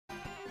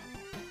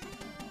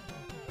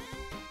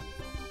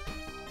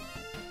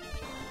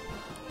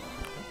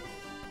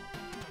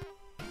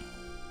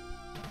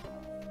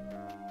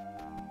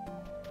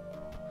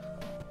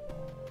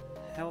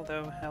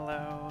Hello,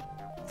 hello.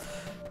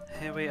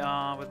 Here we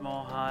are with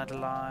more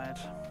Hydlide.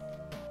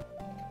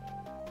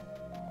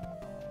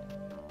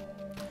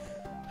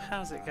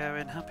 How's it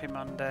going? Happy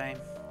Monday.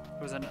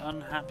 It was an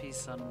unhappy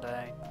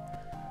Sunday.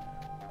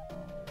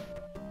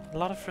 A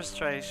lot of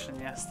frustration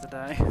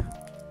yesterday.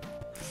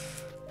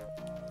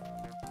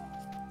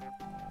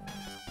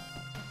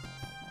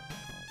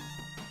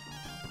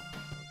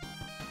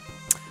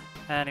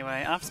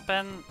 Anyway, I've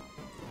spent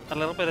a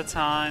little bit of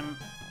time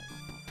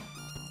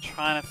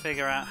trying to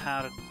figure out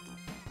how to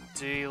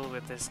deal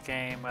with this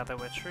game, whether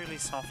we're truly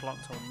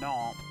soft-locked or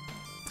not.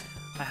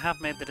 I have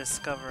made the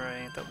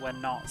discovery that we're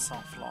not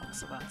soft-locked,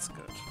 so that's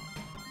good.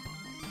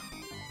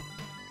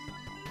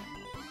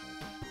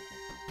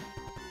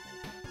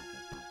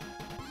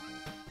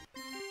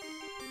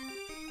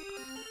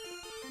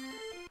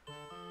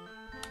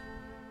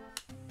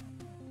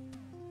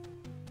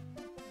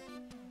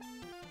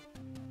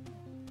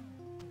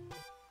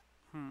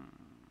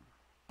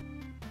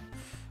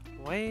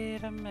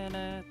 Wait a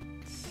minute.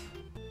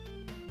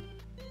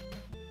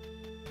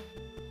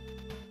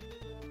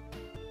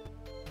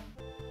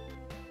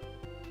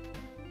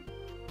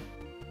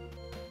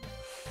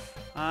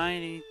 I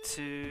need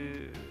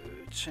to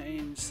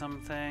change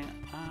something.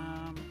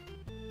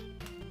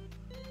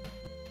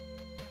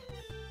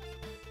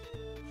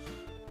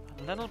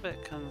 A little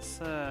bit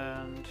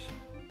concerned.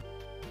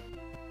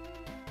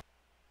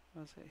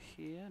 Was it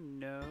here?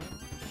 No.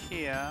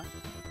 Here.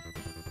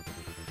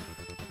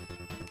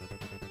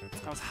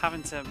 I was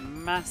having to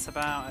mess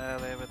about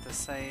earlier with the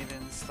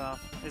saving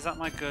stuff. Is that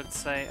my good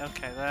save?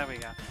 Okay, there we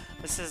go.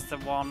 This is the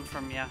one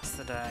from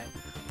yesterday.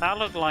 That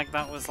looked like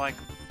that was like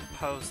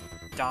post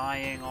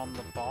dying on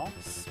the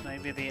boss.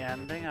 Maybe the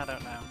ending? I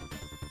don't know.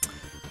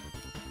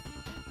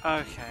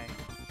 Okay.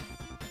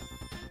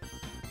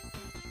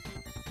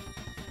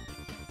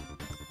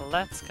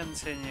 Let's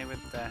continue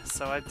with this.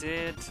 So I'm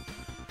going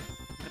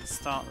to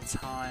start the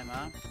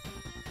timer.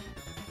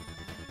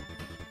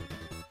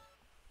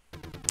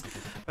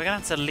 We're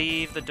going to have to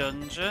leave the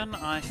dungeon,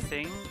 I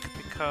think,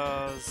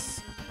 because...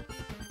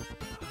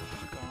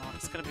 oh god,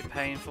 it's going to be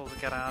painful to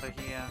get out of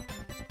here.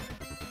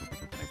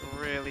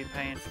 Like, really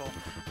painful.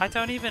 I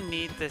don't even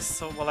need this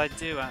sword. Well, I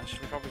do,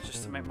 actually, probably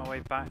just to make my way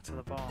back to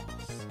the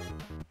boss.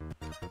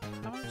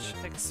 How much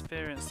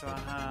experience do I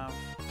have?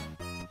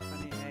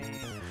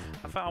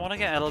 28. I want to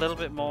get a little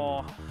bit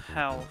more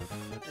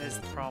health, is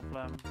the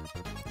problem.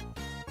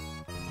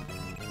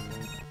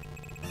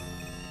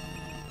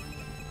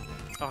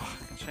 Oh,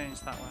 I can change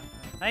that weapon.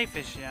 Hey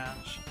Fishy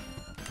Ash,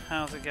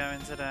 how's it going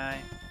today?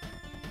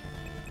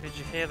 Did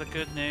you hear the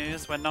good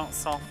news? We're not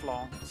soft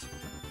locked.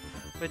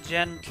 We're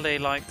gently,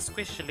 like,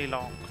 squishily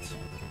locked.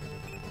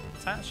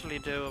 It's actually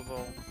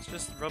doable. It's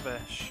just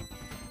rubbish.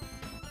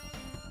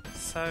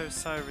 So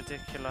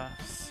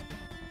ridiculous.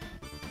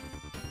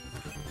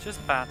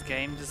 Just bad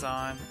game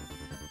design.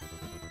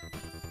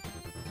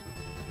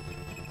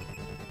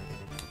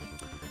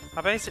 I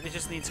basically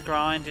just need to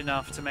grind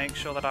enough to make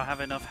sure that I have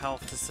enough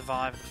health to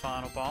survive the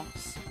final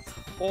boss,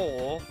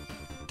 or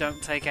don't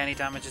take any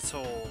damage at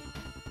all.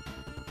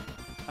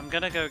 I'm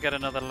gonna go get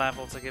another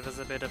level to give us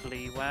a bit of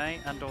leeway,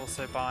 and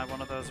also buy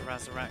one of those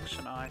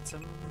resurrection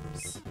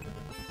items.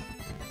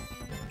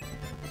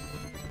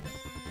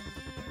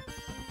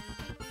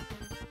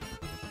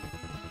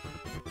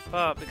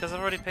 But because I've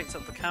already picked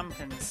up the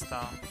camping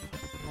stuff,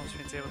 once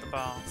we deal with the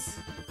boss.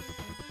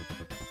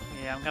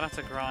 Yeah, I'm gonna have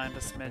to grind a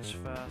smidge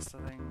first, I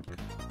think.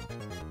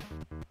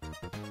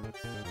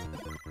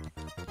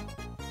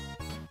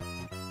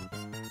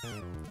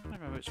 I don't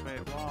remember which way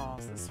it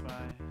was, this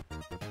way.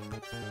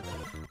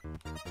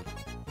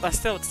 I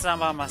still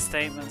stand by my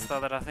statements though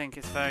that I think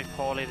it's very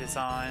poorly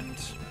designed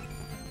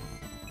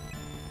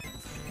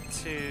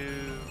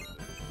to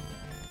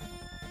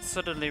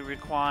suddenly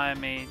require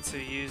me to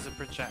use a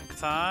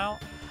projectile.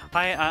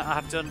 I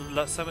have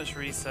done so much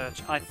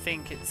research. I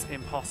think it's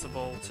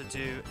impossible to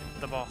do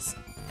the boss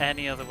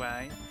any other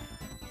way.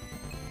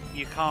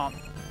 You can't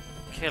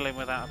kill him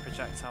without a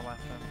projectile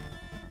weapon,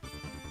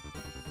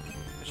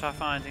 which I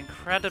find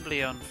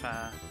incredibly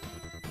unfair.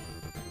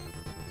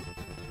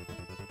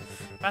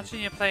 Imagine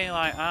you're playing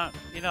like,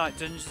 you know, like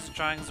Dungeons and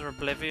Dragons or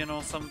Oblivion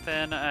or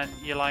something, and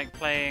you're like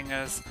playing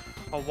as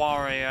a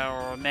warrior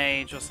or a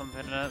mage or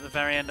something, and at the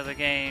very end of the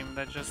game,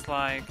 they're just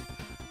like,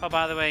 oh,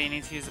 by the way, you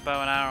need to use a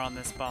bow and arrow on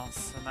this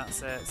boss, and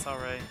that's it,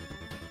 sorry.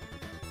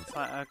 It's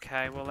like,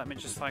 okay, well, let me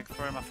just, like,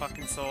 throw my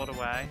fucking sword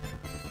away.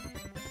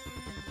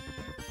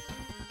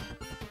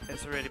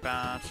 It's really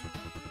bad.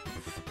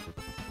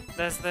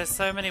 There's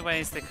so many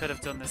ways they could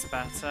have done this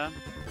better.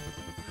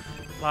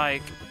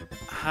 Like,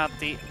 had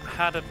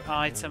an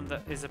item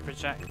that is a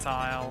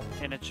projectile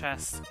in a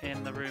chest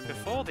in the room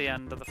before the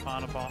end of the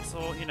final boss,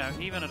 or, you know,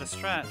 even at a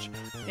stretch,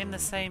 in the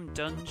same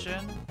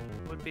dungeon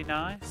would be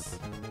nice.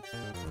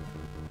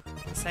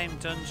 Same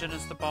dungeon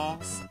as the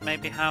boss,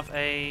 maybe have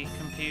a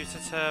computer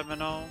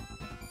terminal.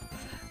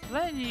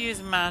 Letting you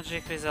use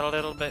magic is a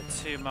little bit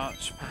too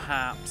much,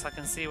 perhaps. I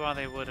can see why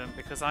they wouldn't,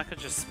 because I could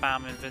just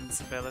spam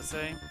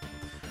invincibility.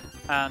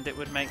 and it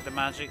would make the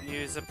magic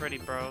user pretty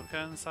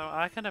broken. So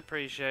I can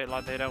appreciate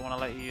like they don't want to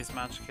let you use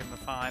magic in the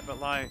fight, but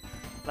like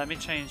let me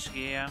change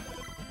gear.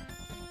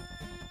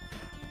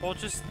 Or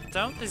just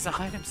don't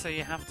design him so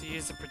you have to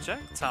use a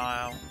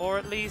projectile. Or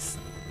at least,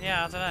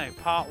 yeah, I don't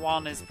know, part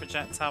 1 is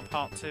projectile,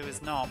 part 2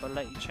 is not, but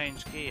let you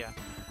change gear.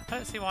 I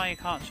don't see why you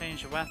can't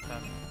change your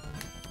weapon.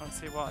 I don't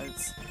see what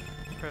it's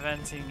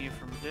preventing you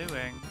from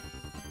doing.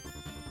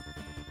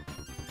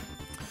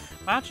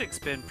 Magic's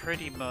been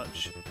pretty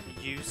much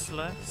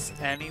useless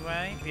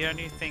anyway. The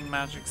only thing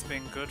magic's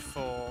been good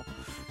for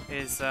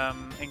is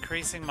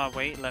increasing my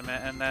weight limit,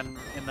 and then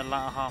in the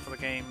latter half of the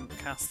game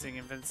casting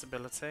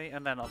invincibility,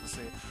 and then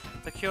obviously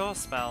the cure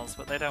spells,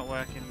 but they don't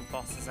work in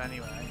bosses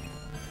anyway.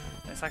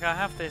 It's like I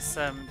have this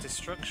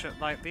destruction,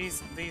 like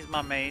these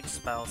my mage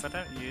spells, I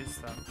don't use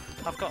them.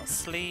 I've got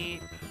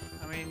sleep,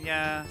 I mean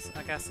yeah,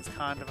 I guess it's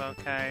kind of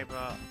okay,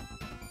 but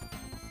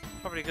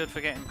probably good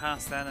for getting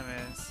past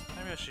enemies.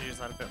 Maybe I should use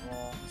that a bit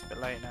more, it's a bit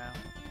late now.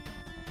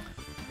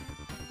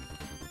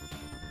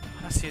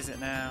 Let's use it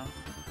now.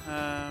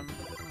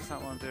 What's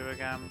that one do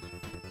again?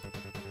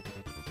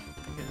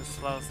 I think it just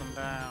slows them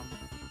down.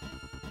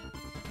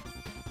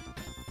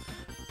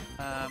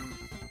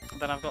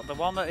 Then I've got the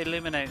one that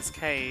eliminates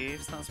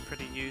caves, that's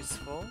pretty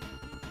useful.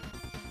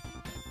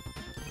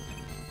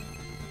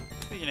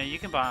 But, you know, you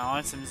can buy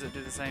items that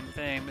do the same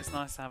thing, but it's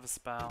nice to have a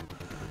spell.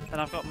 Then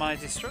I've got my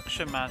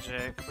destruction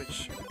magic,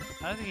 which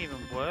I don't think even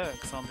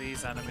works on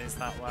these enemies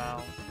that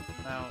well.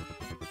 No.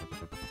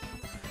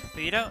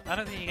 But I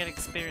don't think you get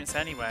experience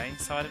anyway,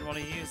 so I didn't want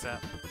to use it.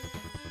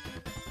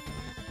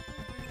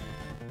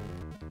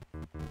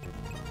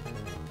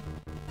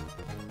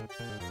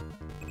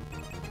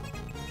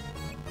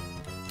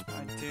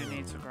 I do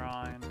need to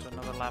grind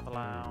another level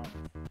out.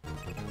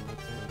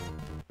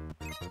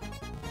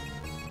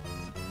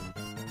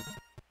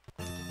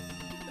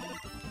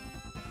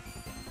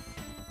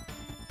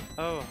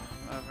 Oh,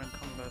 I'm over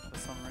encumbered for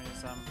some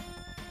reason.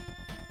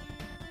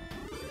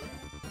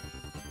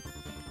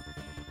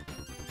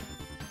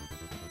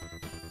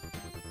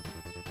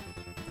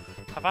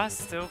 Have I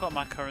still got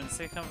my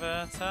currency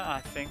converter?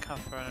 I think I've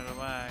thrown it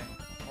away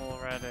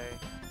already.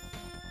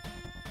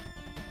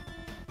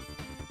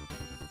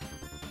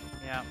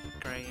 Yeah,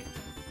 great.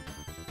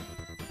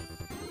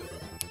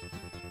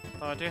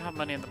 Though I do have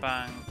money in the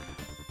bank.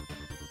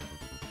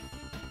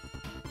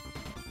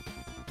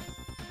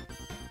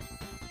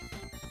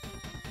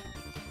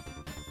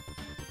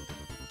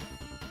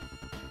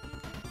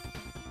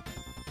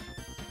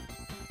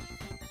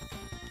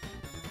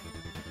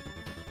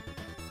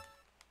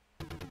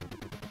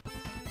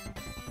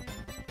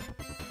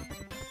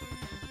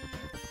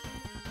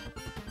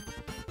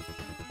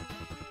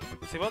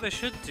 See, what they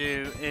should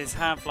do is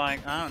have,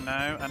 like, I don't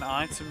know, an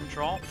item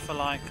drop for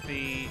like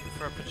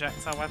for a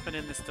projectile weapon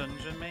in this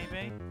dungeon,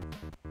 maybe?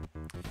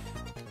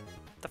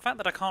 The fact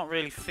that I can't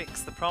really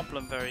fix the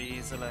problem very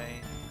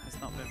easily has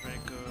not been very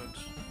good.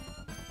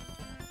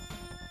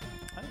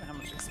 I don't know how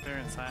much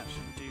experience I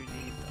actually do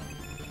need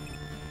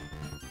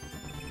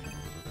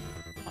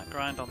though. Might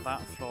grind on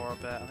that floor a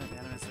bit, I think the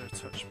enemies are a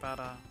touch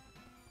better.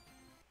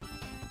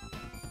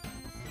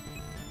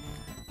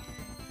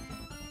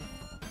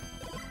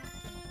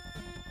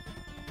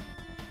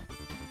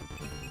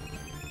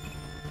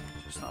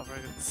 Not a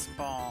very good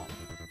spot. Oh,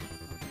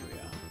 here we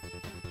are.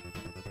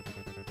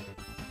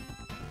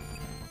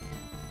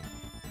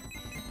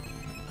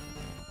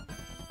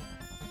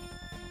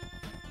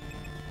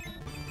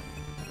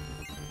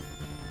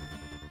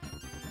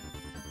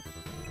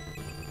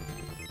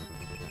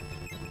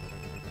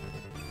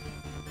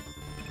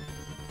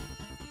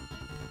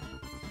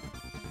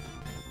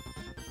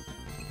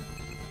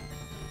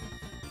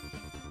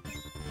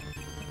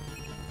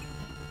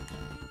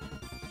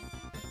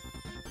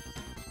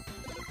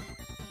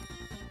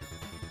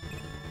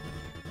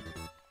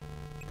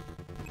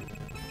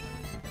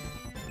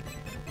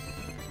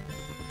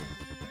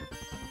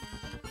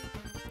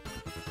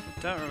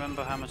 Don't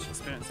remember how much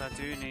experience I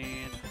do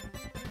need.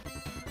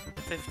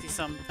 50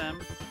 something,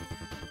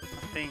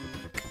 I think.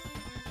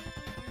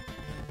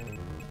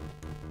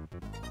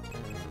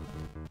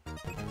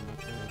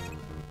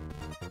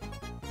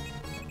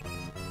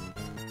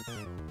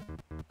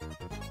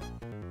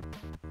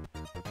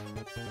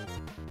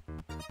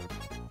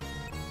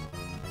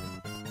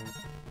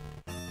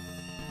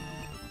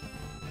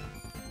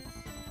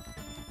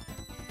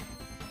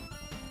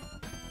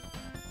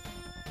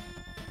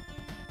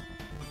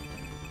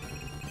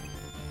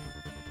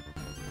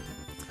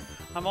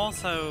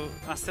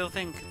 I still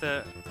think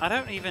that, I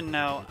don't even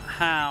know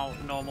how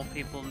normal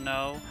people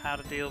know how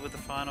to deal with the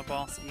final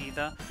boss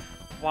either.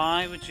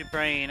 Why would your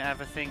brain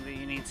ever think that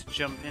you need to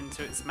jump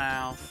into its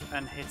mouth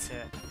and hit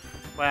it,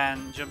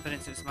 when jumping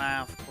into its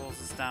mouth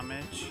causes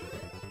damage?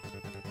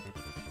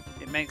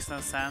 It makes no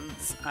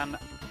sense, and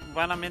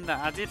when I'm in there,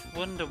 I did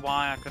wonder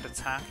why I could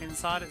attack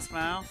inside its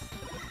mouth,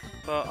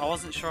 but I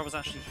wasn't sure I was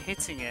actually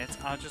hitting it.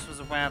 I just was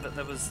aware that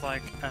there was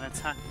like an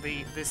attack,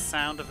 this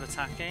sound of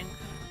attacking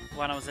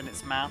when I was in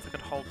its mouth I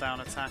could hold down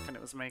attack and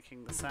it was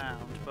making the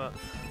sound, but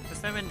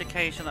there's no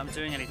indication that I'm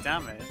doing any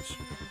damage.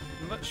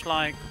 Much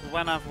like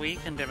when I've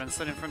weakened him and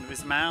stood in front of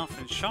his mouth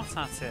and shot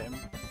at him,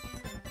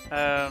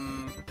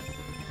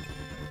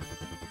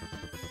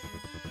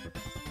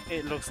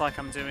 it looks like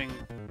I'm doing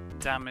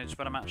damage,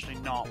 but I'm actually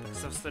not,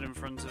 because I've stood in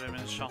front of him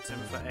and shot him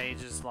for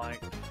ages,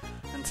 like,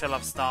 until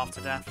I've starved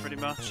to death pretty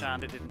much,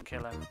 and it didn't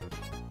kill him.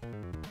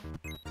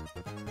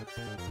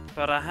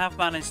 But I have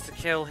managed to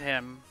kill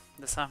him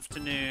this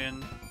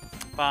afternoon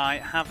by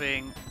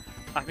having...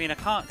 I mean, I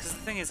can't, because the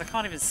thing is, I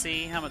can't even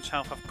see how much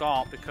health I've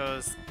got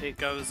because it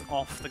goes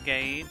off the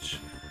gauge.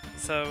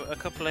 So a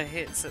couple of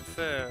hits at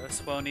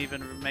first won't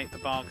even make the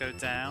bar go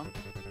down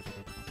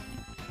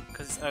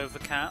because it's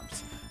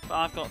overcapped. But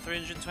I've got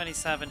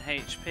 327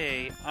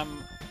 HP.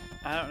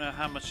 I don't know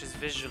how much is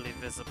visually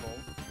visible.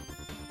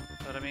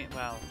 But I mean,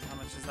 well, how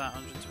much is that?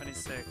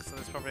 126. So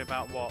there's probably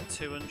about, what,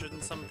 200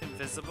 and something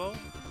visible?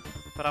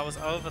 But I was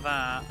over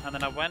that, and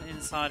then I went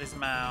inside his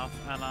mouth,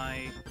 and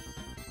I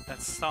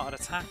started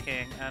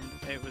attacking, and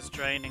it was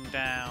draining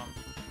down.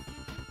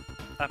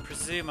 I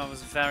presume I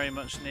was very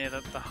much near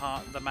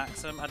the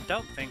maximum. I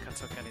don't think I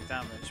took any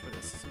damage,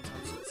 but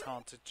sometimes it's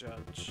hard to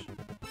judge.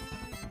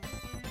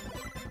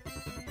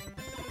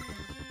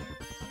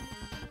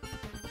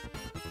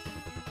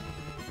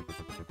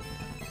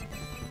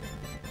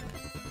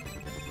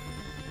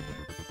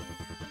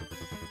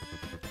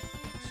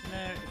 You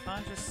know, if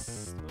I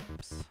just...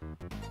 Oops.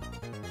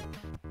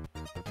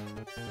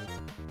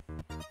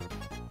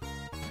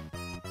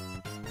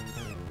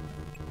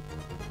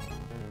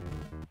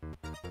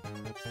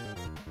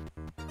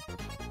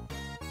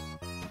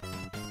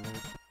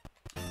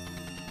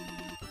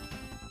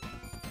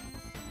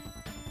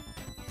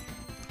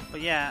 But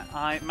yeah,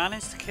 I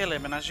managed to kill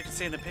him, and as you can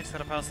see in the picture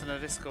that I posted in the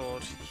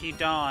Discord, he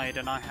died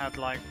and I had,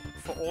 like,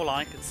 for all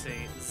I could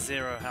see,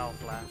 0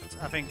 health left.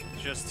 I think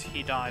just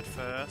he died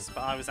first, but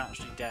I was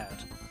actually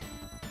dead.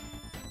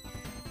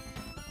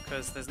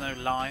 Because there's no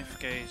life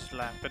gauge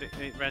left, but it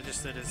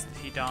registered as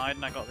he died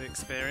and I got the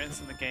experience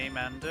and the game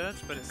ended.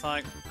 But it's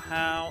like,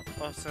 how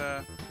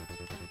utter...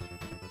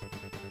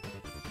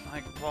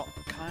 Like, what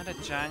kind of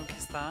jank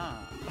is that?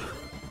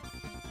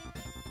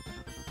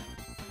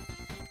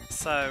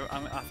 So,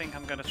 I think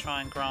I'm going to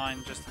try and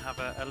grind just to have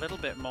a little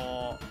bit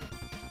more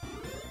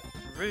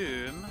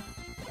room.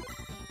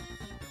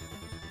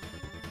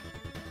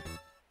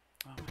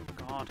 Oh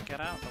my god, get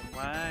out of the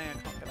way, I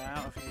can't get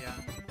out of here.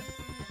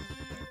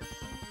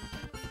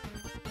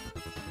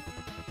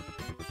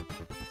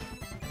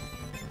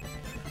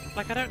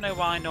 Like, I don't know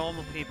why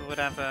normal people would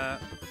ever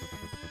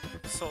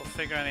sort of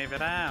figure any of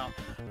it out.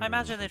 I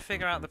imagine they'd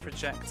figure out the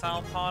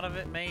projectile part of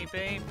it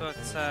maybe, but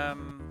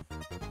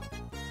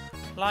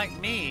like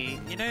me,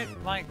 you know,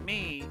 like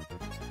me,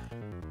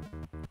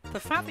 the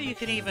fact that you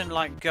can even,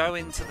 like, go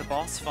into the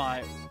boss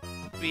fight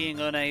being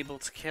unable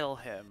to kill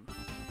him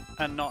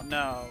and not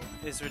know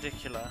is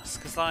ridiculous.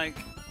 Because, like,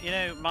 you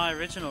know, my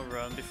original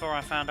run, before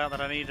I found out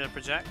that I needed a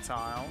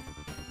projectile,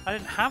 I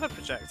didn't have a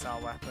projectile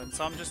weapon,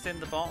 so I'm just in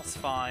the boss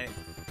fight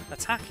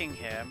attacking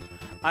him.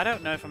 I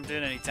don't know if I'm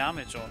doing any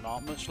damage or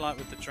not, much like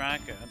with the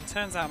dragon. It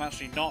turns out I'm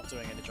actually not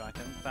doing any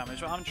dragon damage,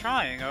 but I'm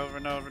trying over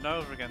and over and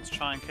over again to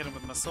try and kill him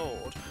with my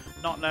sword,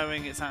 not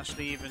knowing it's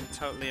actually even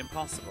totally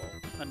impossible,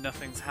 and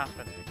nothing's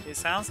happening. It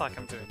sounds like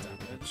I'm doing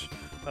damage,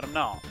 but I'm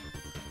not.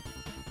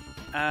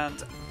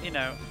 And, you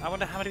know, I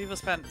wonder how many people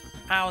spent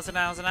hours and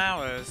hours and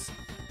hours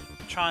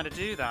trying to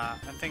do that,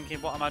 and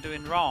thinking, what am I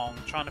doing wrong?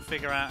 Trying to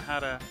figure out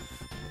how to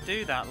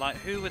do that. Like,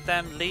 who would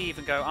then leave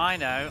and go, I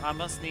know, I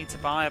must need to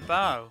buy a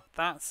bow.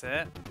 That's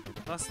it.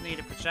 Must need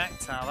a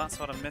projectile. That's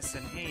what I'm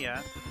missing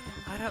here.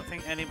 I don't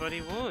think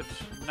anybody would,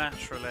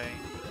 naturally.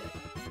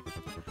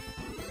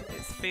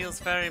 It feels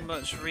very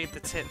much read the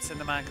tips in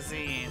the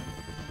magazine.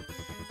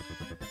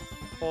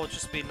 Or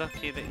just be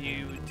lucky that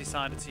you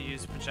decided to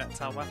use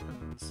projectile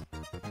weapons.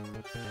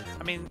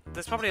 I mean,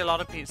 there's probably a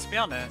lot of people, to be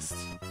honest.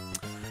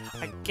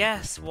 I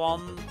guess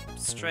one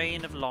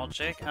strain of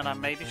logic, and I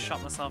maybe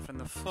shot myself in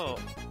the foot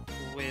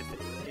with,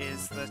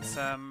 is that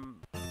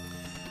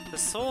the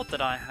sword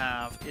that I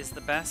have is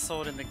the best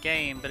sword in the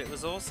game, but it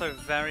was also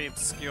very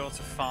obscure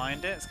to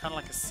find it. It's kind of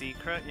like a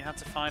secret. You had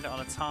to find it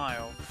on a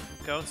tile,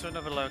 go to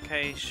another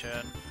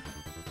location,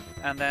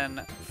 and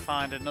then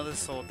find another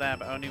sword there,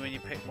 but only when you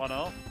pick one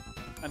up.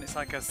 And it's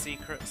like a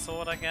secret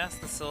sword, I guess,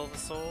 the silver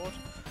sword.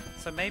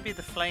 So maybe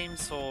the flame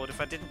sword,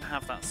 if I didn't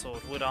have that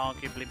sword, would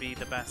arguably be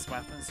the best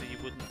weapon, so you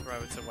wouldn't throw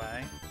it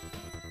away.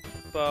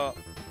 But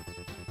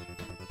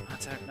I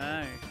don't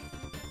know.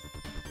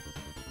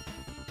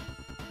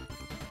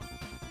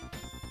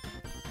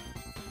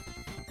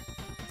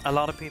 A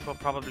lot of people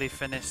probably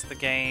finished the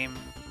game.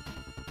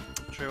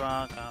 True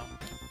Argo.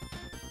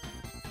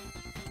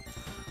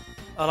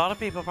 A lot of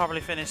people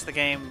probably finished the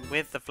game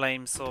with the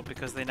flame sword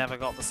because they never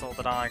got the sword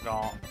that I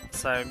got.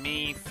 So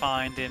me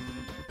finding...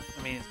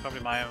 I mean, it's probably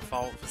my own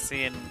fault for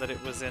seeing that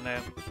it was in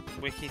a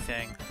wiki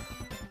thing.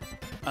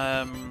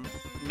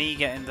 Me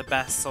getting the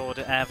best sword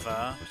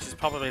ever, which is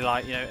probably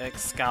like, you know,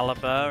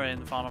 Excalibur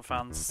in Final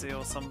Fantasy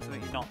or something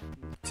that you're not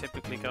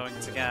typically going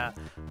to get.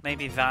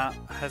 Maybe that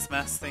has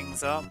messed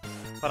things up,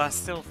 but I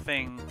still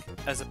think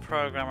as a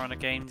programmer and a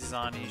game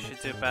designer you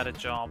should do a better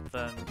job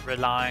than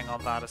relying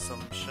on that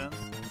assumption.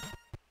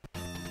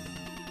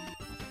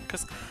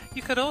 Because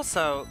you could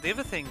also, the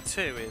other thing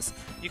too is,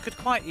 you could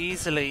quite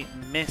easily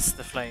miss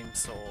the flame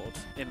sword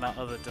in that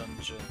other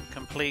dungeon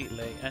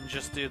completely and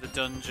just do the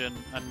dungeon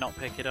and not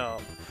pick it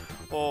up.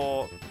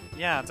 Or,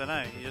 yeah, I don't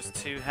know, you're just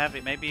too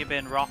heavy. Maybe you've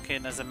been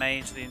rocking as a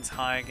mage the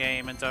entire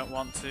game and don't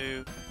want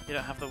to, you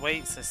don't have the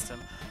weight system.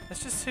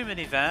 There's just too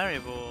many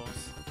variables.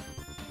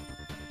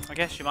 I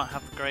guess you might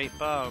have the great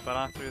bow, but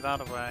I threw that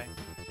away.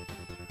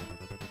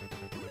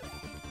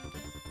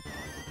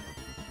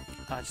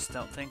 I just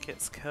don't think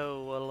it's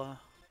cool.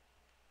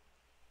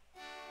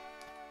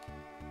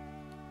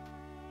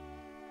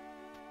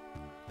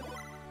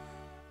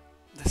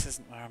 This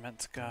isn't where I meant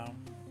to go.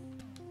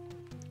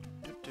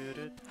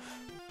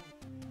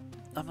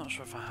 I'm not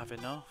sure if I have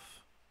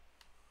enough.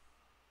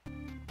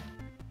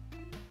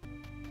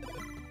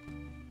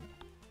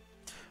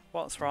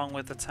 What's wrong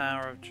with the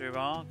Tower of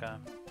Druaga?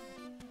 Okay.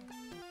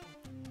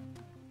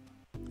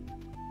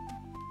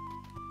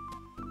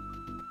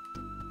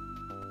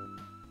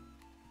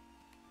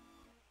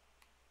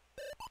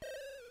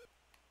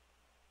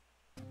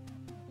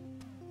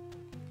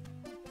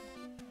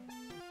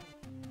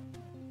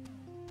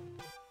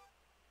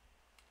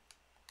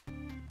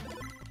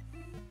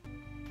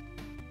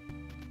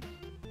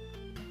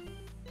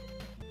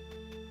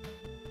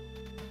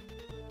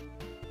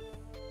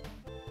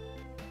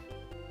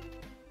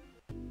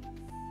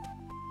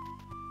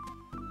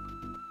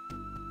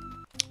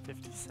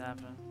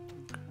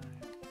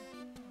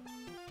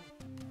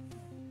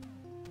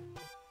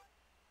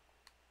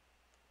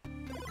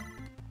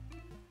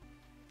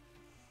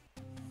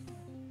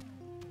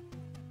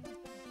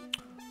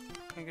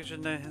 I think it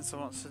should know hints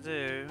on what to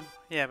do.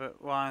 Yeah,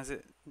 but why is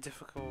it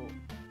difficult?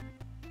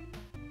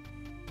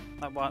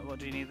 Like, what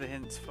do you need the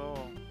hints for?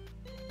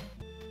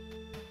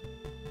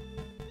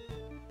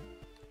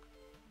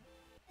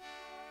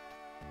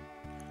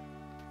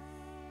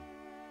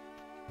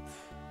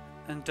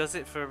 And does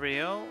it for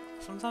real?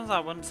 Sometimes I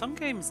wonder, some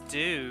games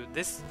do.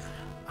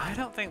 I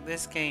don't think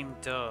this game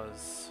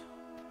does.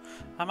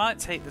 I might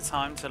take the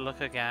time to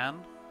look again.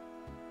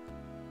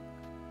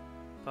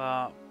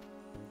 But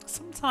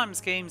sometimes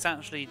games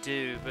actually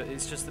do, but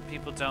it's just that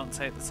people don't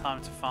take the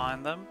time to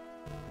find them.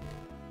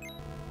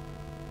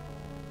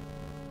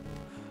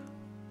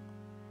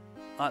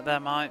 Like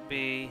there might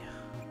be...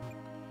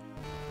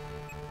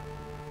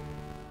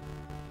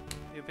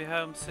 You'll be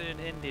home soon,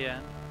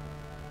 Indian.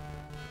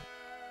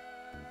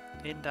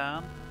 In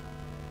down.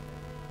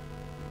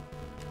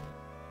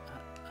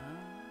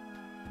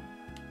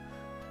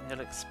 And you'll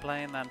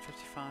explain that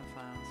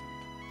 55,000.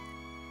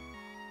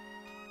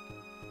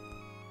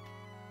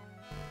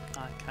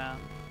 I can.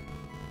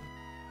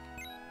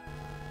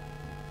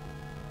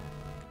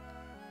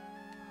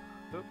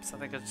 Oops, I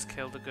think I just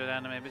killed a good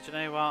enemy, but you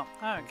know what?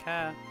 I don't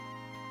care.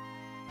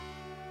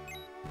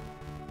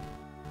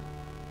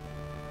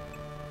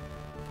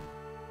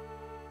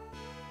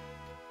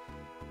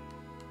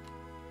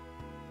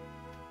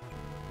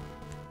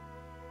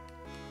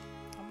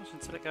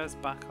 Until it goes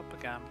back up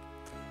again.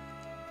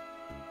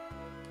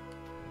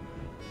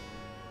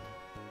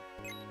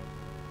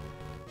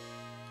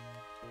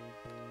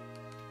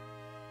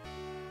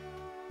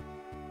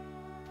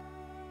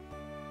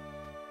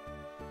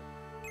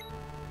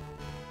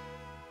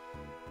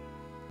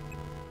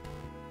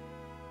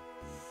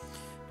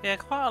 Yeah,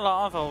 quite a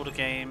lot of older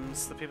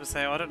games that people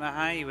say, oh, I don't know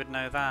how you would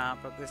know that,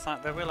 but it's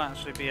like there will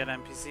actually be an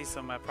NPC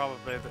somewhere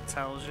probably that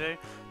tells you.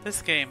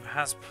 This game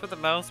has, for the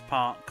most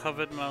part,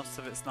 covered most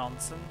of its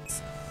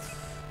nonsense,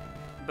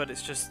 but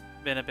it's just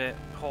been a bit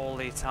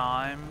poorly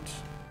timed.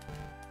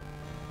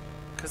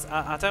 Because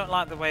I don't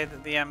like the way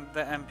that the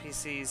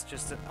NPCs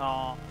just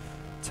are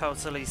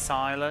totally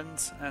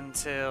silent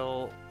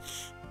until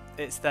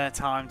it's their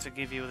time to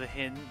give you the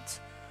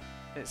hint.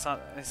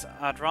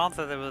 I'd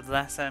rather there were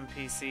less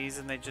NPCs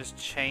and they just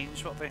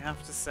change what they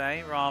have to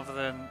say, rather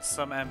than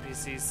some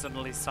NPCs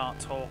suddenly start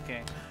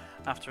talking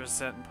after a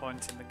certain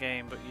point in the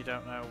game, but you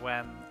don't know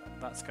when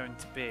that's going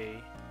to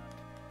be.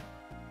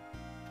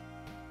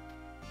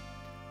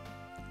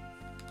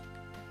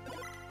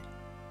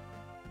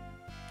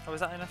 Oh,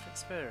 is that enough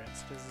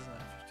experience? Because isn't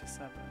it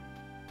 57?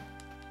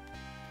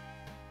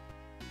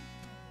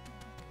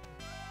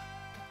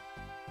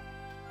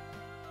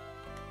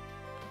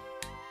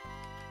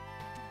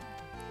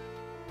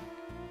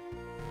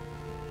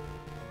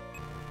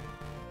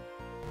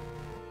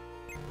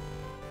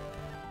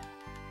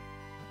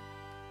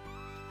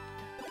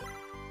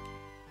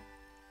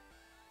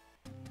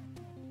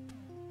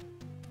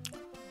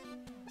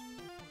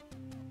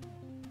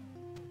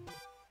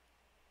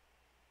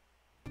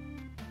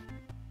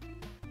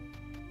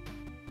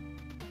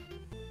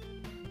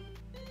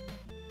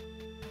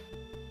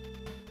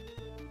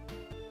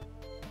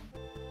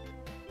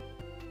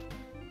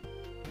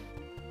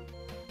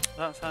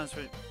 That sounds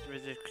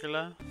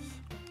ridiculous.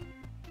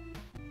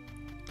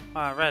 Oh,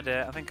 I read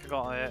it. I think I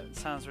got it. It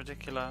sounds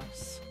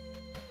ridiculous.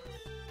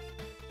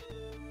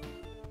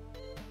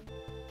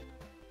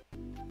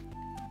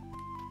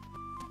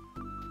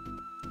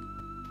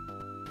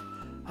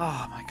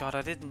 Oh my god,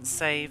 I didn't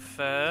save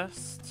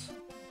first.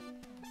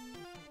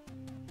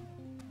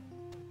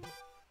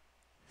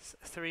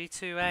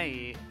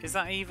 328. Is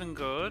that even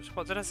good?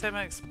 What did I say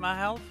my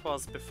health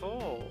was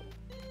before?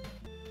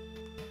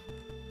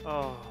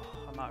 Oh,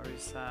 I might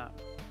reset.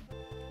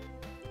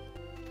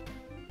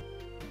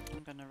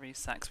 I'm gonna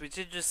reset, because we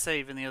did just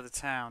save in the other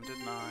town,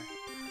 didn't I?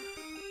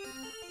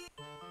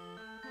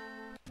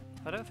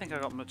 I don't think I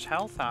got much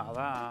health out of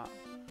that.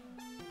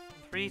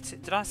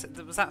 Did I say,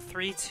 was that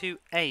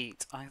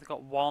 328? I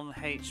got 1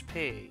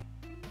 HP.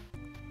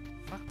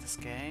 Fuck this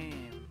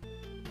game.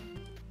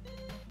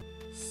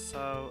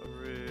 So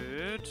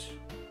rude.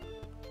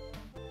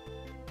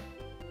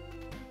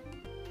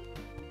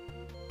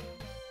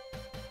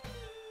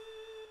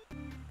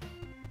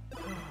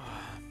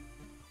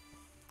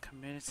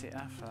 Community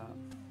effort.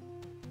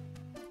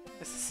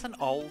 Is this an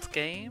old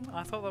game?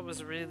 I thought that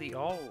was really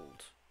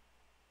old.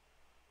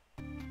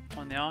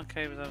 On the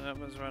arcade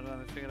was right,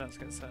 they figured out to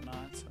get certain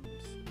items.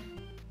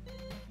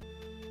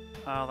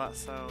 Oh, that's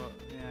so,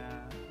 yeah.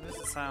 This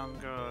doesn't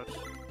sound good.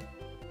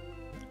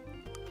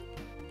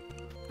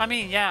 I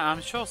mean, yeah,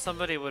 I'm sure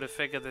somebody would have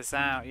figured this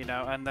out, you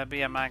know, and there'd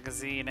be a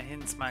magazine, a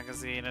hints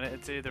magazine, and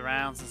it'd do the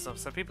rounds and stuff,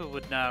 so people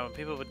would know, and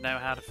people would know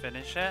how to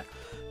finish it,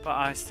 but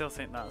I still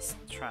think that's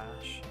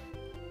trash.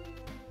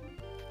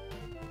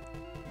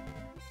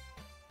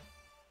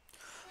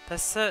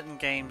 There's certain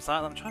games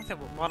like that. I'm trying to think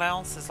what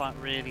else is like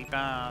really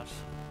bad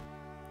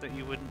that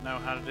you wouldn't know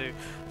how to do.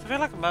 So I feel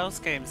like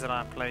most games that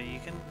I play, you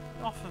can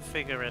often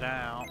figure it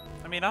out.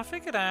 I mean, I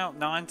figured out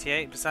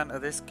 98%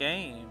 of this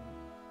game.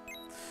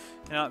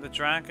 You know, like the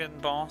dragon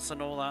boss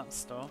and all that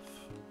stuff.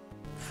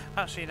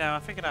 Actually, no, I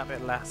figured out a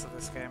bit less of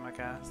this game, I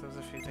guess. There was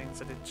a few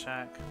things I did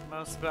check.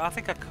 But I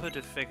think I could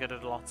have figured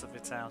a lot of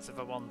it out if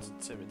I wanted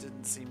to. It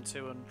didn't seem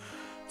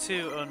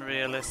too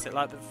unrealistic.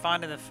 Like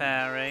finding the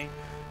fairy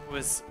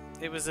was...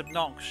 It was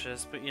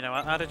obnoxious, but you know,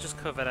 I'd have just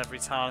covered every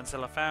tile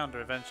until I found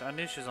her eventually. I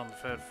knew she was on the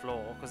 3rd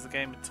floor because the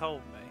game had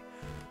told me.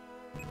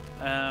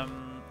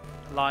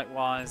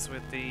 Likewise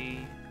with the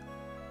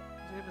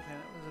other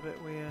thing, that was a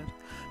bit weird.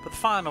 But the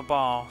final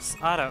boss,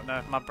 I don't know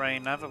if my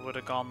brain ever would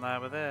have gone there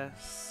with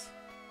this.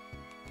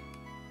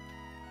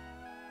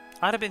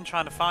 I'd have been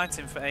trying to fight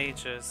him for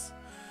ages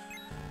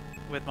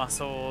with my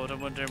sword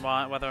and wondering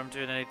whether I'm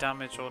doing any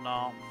damage or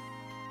not.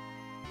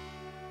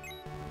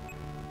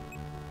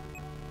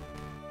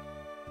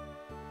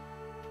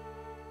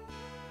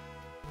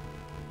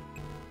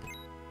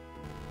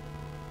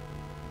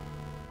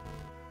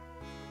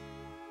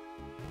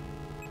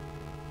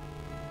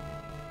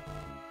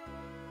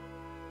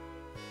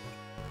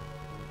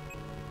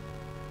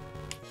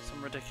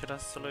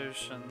 Ridiculous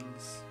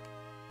solutions.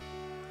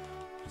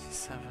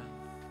 57.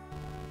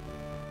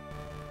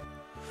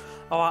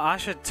 Oh, I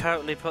should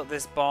totally put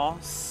this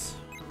boss.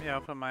 Let me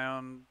open my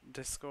own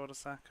Discord a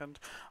second.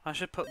 I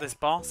should put this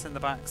boss in the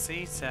back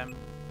seat,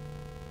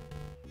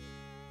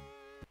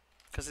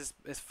 because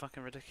it's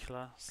fucking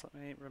ridiculous. Let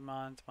me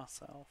remind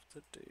myself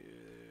to do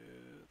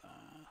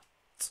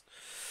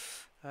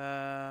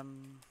that.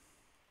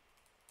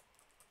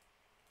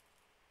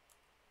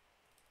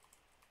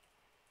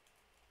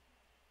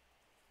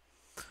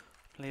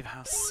 Believe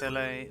how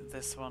silly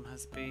this one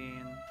has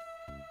been.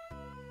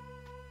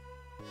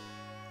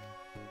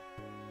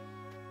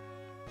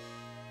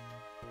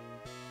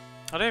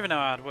 I don't even know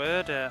how I'd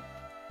word it.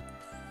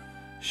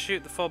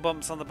 Shoot the 4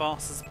 bumps on the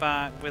boss's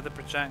back with a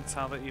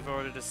projectile that you've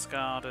already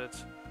discarded.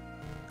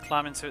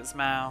 Climb into its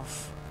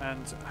mouth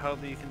and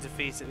hope that you can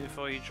defeat it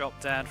before you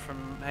drop dead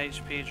from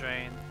HP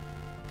drain.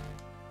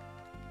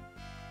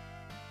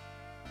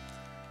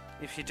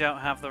 If you don't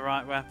have the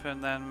right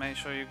weapon, then make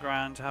sure you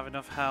grind to have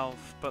enough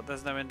health, but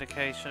there's no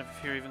indication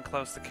if you're even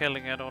close to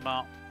killing it or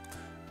not.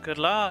 Good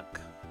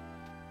luck!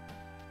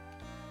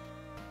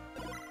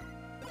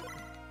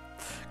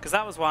 Because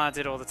that was why I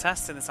did all the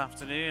testing this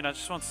afternoon. I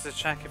just wanted to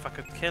check if I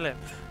could kill him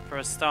for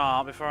a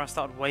start before I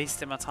started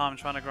wasting my time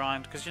trying to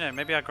grind. Because, you know,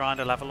 maybe I grind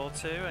a level or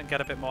two and get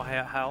a bit more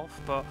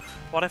health, but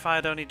what if I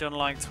had only done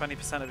like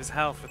 20% of his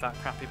health with that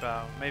crappy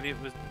bow? Maybe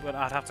it was, well,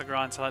 I'd have to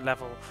grind to like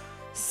level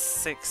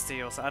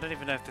 60 or so. I don't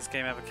even know if this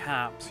game ever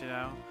caps, you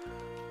know.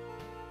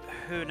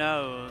 Who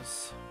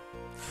knows?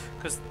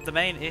 Because the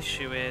main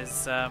issue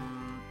is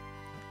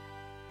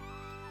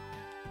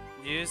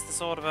use the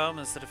Sword of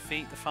Omens to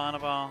defeat the final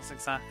boss.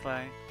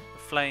 Exactly, the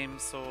flame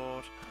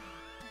sword.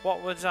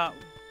 What would that?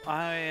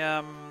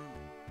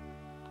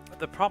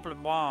 The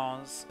problem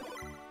was,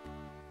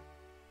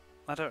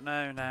 I don't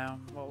know now.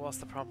 What was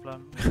the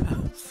problem?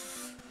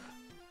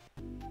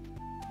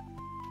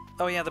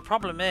 Oh yeah, the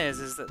problem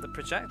is that the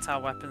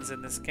projectile weapons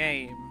in this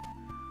game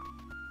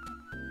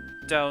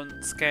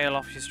don't scale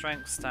off your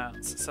strength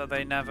stats, so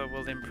they never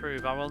will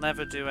improve. I will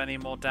never do any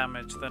more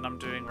damage than I'm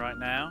doing right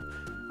now.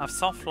 I've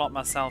soft-locked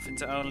myself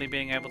into only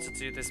being able to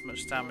do this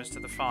much damage to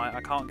the fight.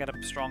 I can't get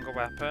a stronger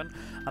weapon,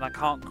 and I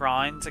can't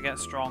grind to get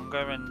stronger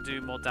and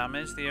do more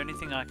damage. The only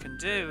thing I can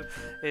do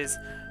is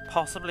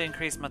possibly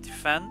increase my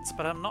defense,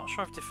 but I'm not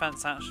sure if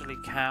defense actually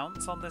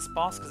counts on this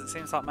boss, because it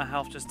seems like my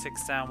health just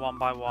ticks down one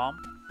by one.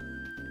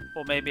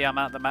 Or maybe I'm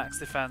at the max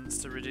defense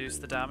to reduce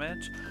the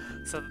damage.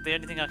 So the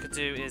only thing I could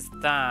do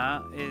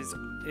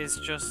is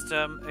just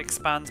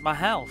expand my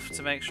health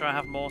to make sure I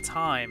have more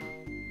time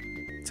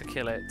to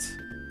kill it.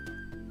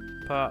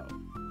 But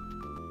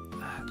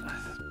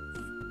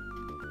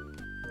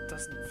it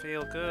doesn't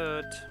feel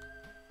good.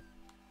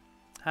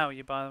 How are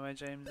you, by the way,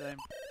 James?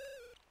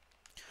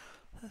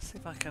 Let's see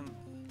if I can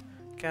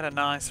get a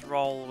nice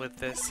roll with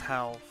this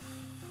health.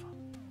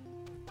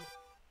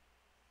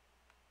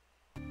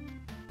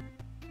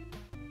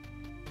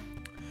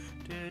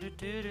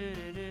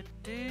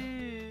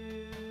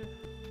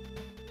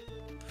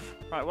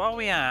 Right, what are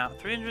we at?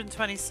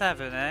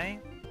 327, eh?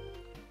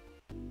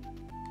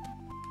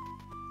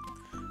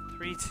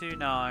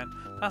 329.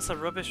 That's a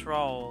rubbish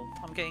roll.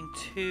 I'm getting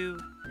 2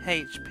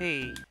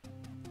 HP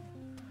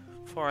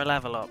for a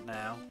level up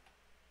now.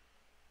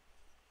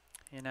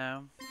 You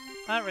know?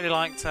 I don't really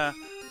like to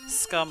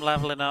scum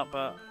leveling up,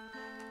 but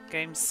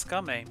game's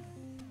scummy.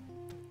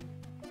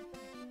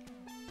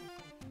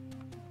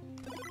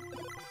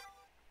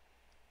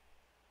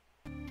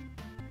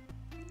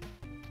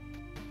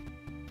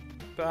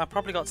 But I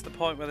probably got to the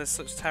point where there's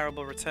such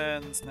terrible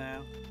returns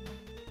now.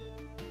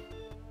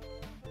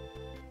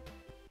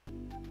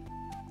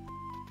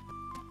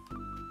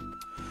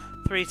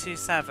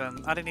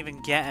 $327. I didn't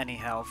even get any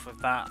health with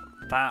that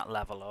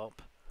level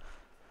up.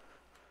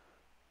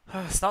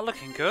 It's not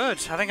looking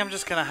good. I think I'm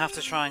just gonna have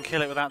to try and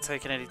kill it without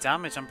taking any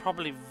damage. I'm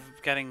probably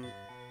getting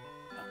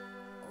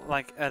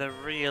like at a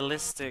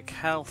realistic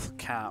health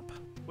cap,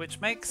 which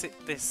makes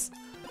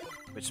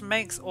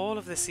all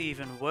of this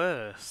even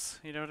worse.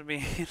 You know what I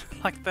mean?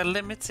 Like they're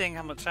limiting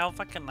how much health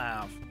I can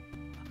have.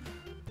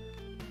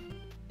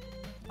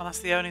 And that's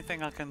the only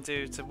thing I can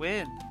do to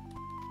win.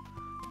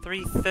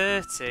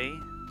 330.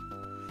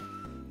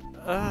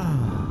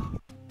 Ugh.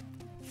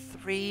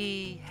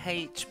 3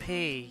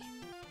 HP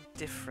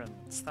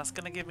difference. That's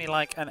gonna give me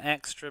like an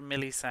extra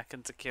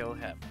millisecond to kill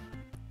him.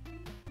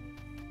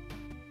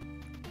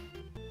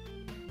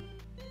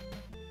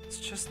 It's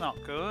just not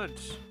good.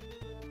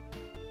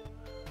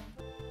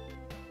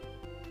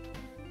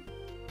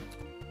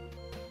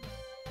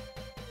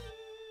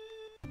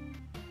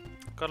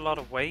 Got a lot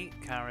of weight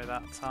carry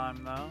that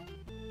time though.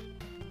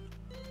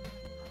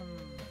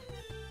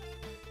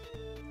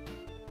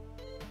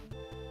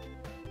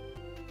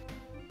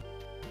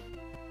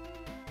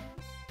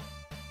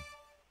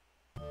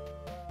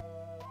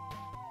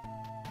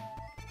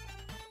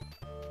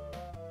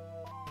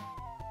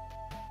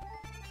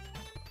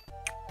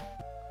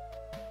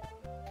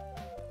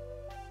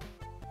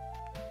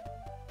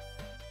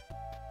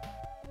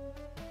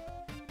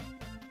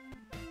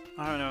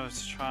 I don't know,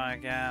 let's try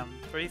again.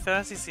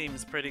 330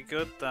 seems pretty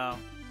good though.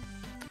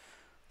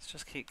 Let's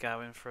just keep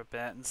going for a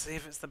bit and see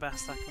if it's the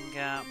best I can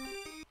get.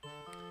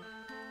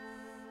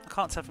 I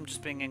can't tell if I'm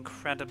just being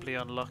incredibly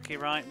unlucky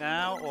right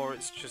now or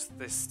it's just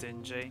this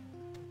stingy.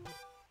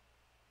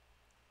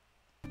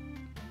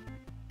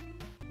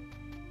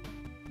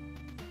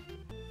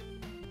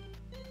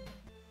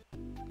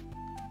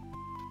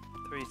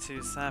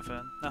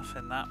 $327,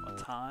 nothing that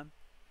time.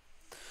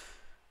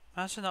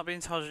 Imagine not being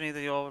told you need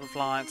the Orb of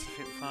Light to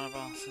defeat the final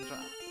boss.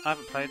 I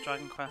haven't played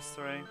Dragon Quest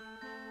 3.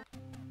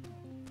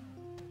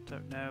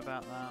 Don't know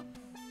about that.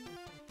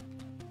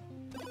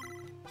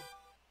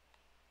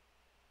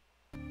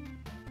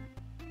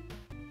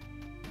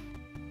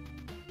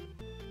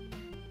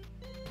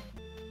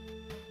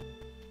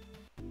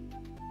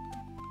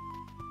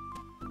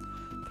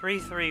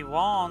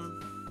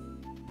 $331.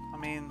 I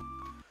mean,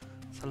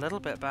 it's a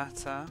little bit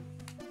better. I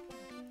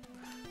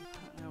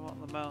don't know what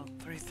the most.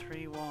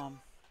 331.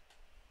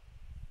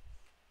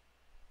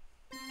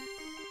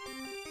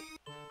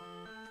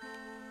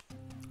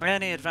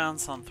 Any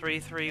advance on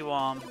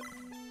 331.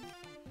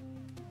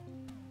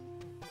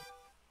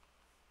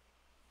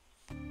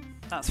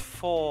 That's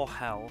 4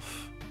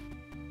 health.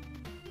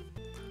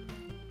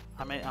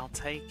 I mean, I'll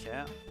take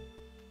it.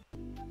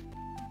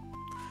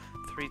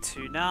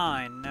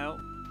 329, nope.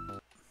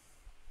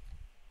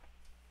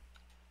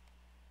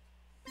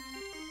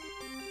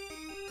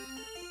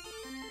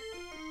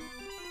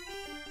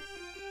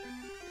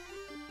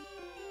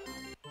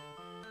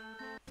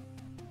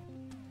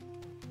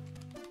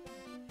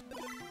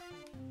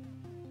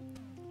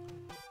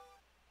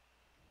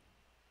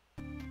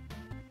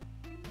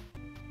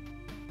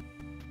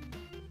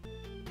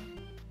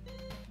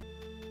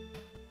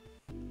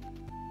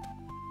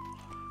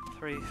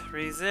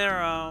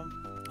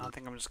 $330. I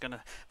think I'm just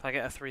gonna, if I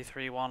get a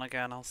 331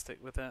 again, I'll stick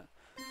with it.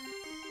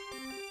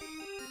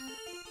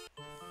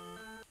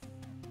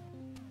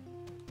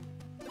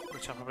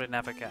 Which I'll probably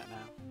never get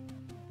now.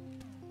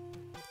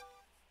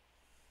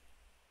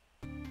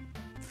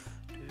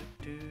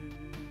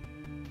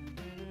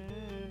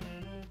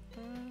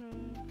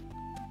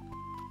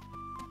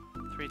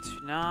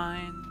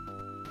 $329.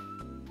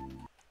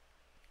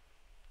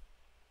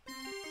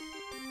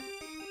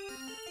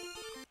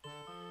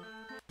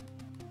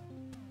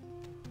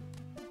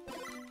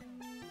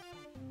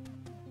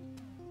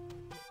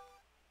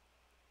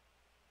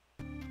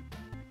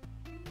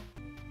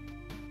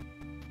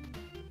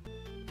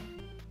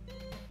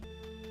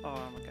 Oh,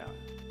 I'm going.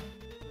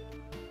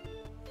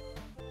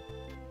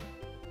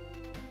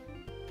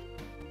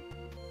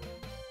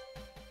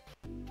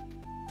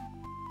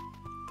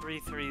 Three,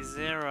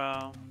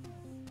 3-0.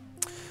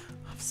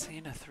 I've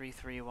seen a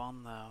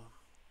 3-3-1 though.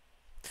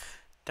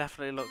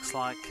 Definitely looks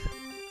like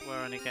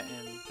we're only getting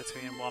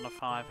between 1 or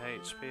 5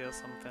 HP or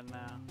something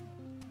now.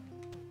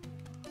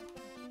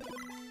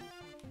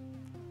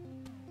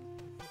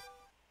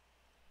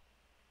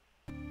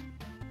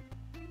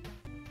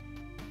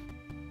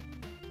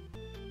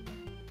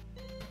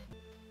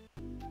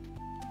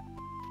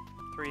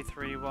 Three,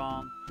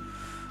 3-1.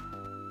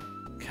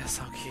 Guess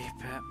I'll keep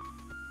it.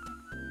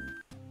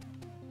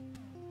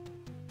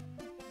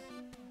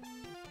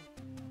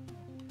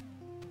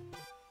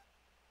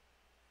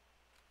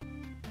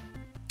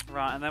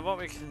 Right, and then what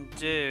we can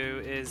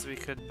do is we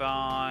could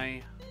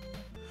buy...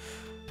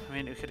 I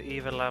mean, we could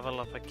either level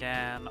up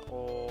again,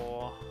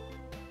 or...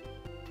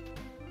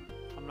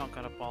 I'm not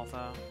going to bother.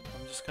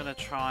 I'm just going to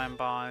try and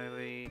buy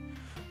the...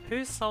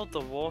 Who sold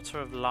the Water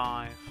of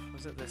Life?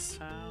 Was it this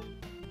town?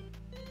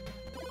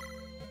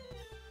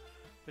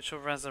 Which will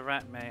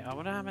resurrect me. I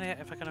wonder how many...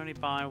 if I can only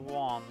buy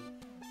one.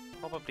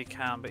 Probably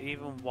can, but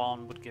even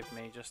one would give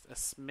me just a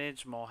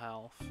smidge more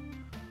health.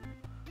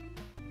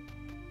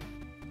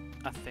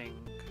 I think.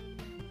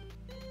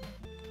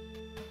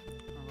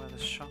 Where the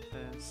shop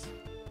is.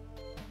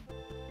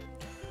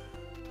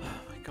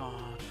 Oh my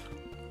god.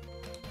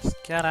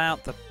 Just get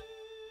out the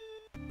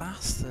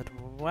bastard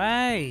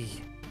way!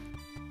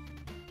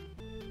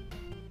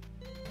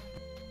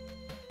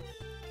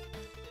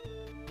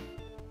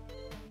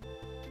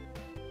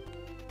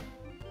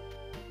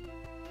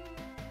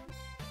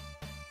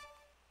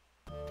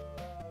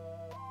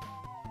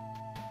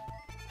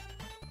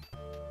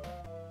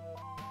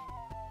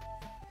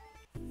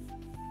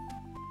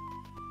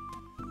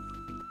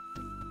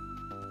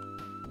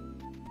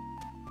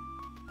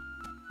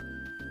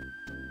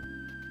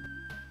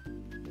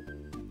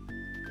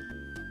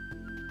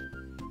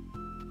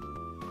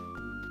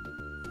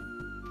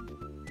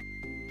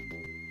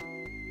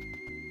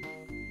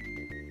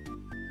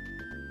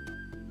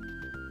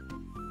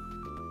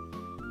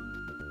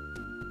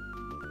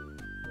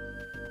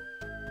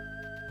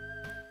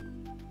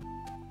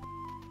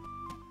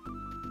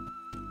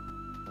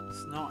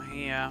 It's not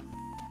here.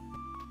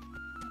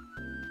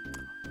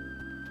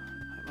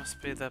 It must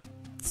be the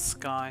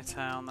Sky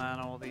Town then,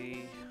 or the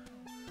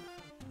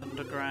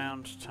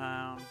Underground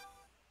Town.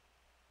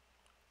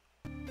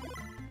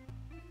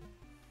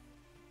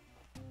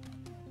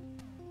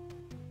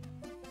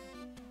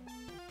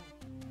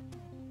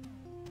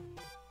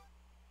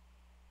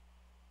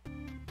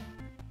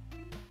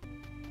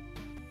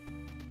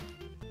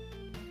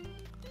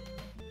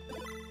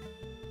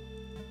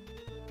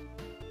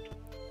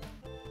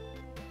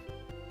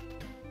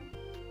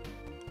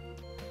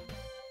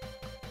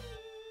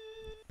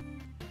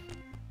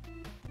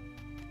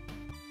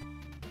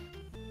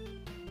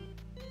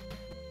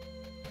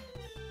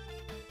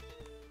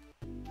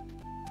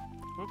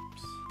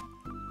 Oops.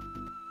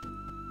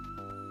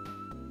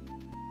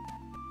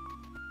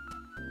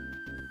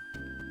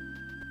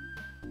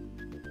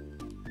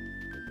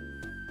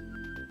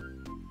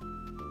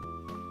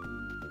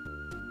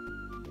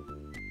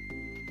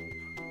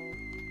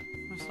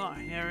 It's not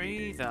here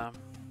either.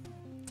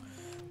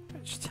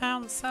 Which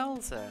town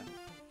sells it?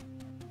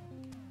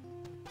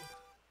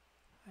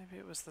 Maybe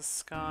it was the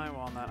Sky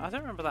one then. I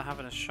don't remember that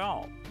having a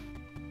shop.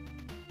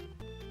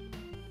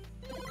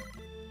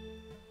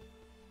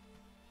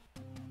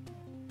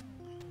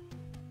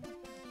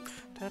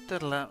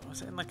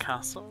 Was it in the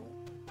castle?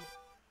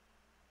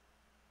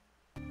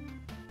 Or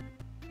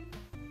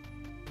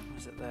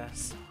was it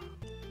this?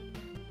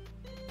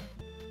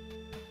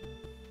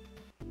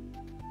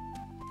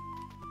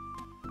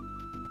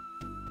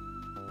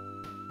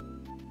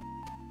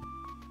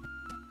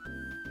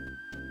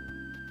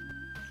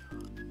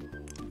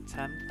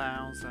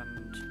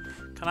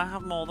 $10,000. Can I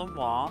have more than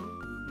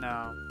one?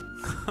 No.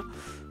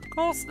 Of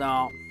course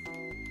not.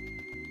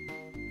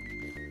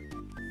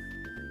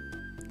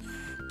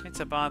 Need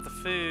to buy the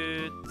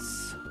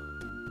foods.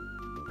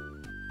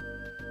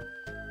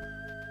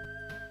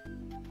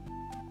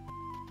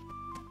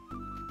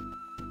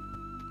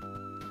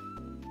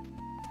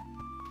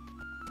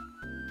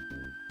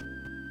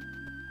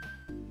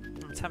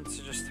 I'm tempted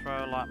to just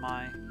throw like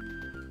my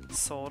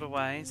sword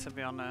away, to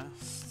be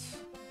honest.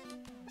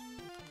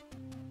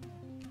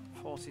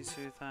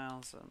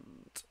 42,000.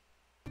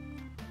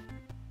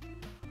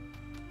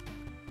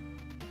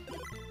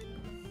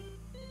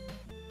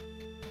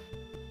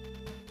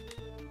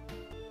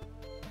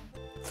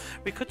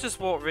 We could just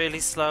walk really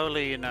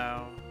slowly, you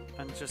know,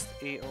 and just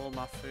eat all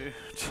my food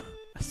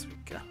as we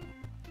go.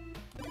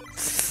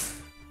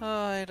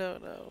 Oh, I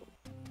don't know.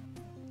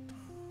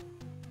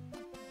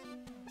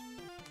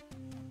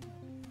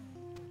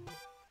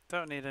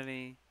 Don't need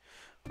any...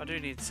 I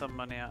do need some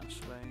money,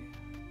 actually.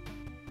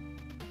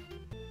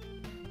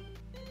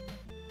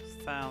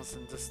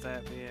 1,000 to stay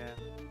at the inn.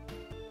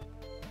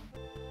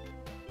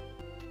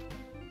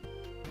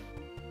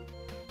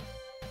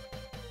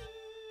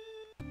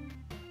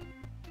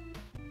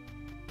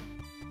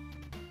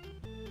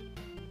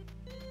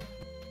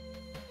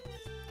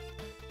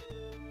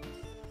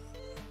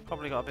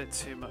 Probably got a bit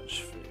too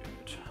much food.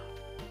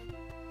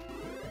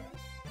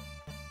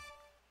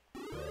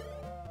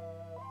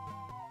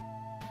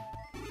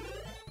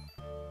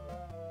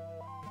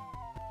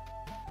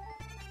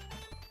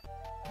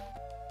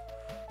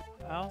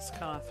 What else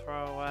can I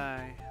throw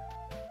away?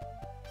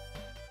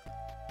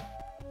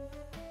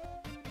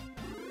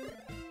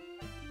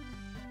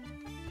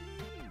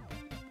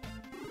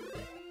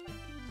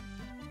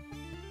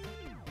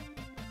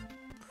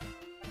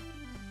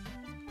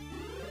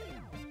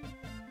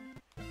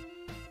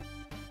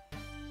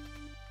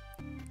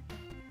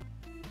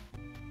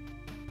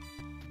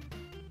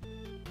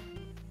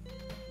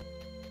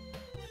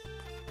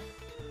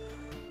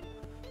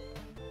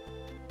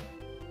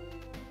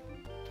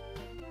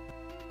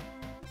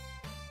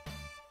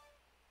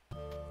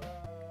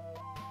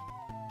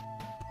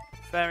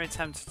 Very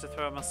tempted to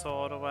throw my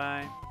sword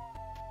away.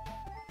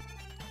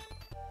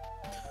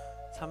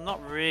 So I'm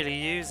not really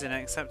using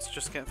it except to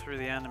just get through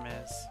the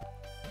enemies.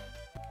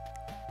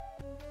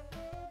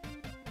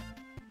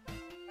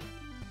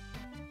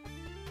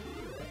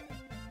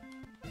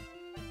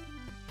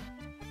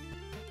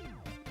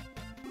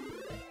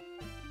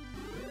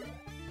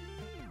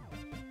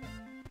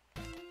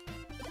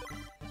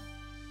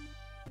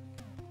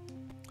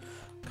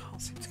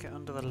 Can't seem to get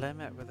under the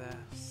limit with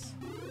this.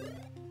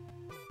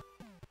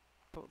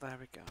 Oh, there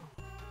we go.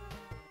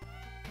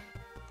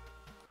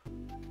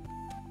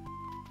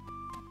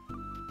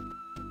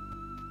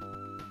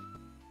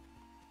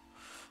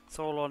 It's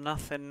all or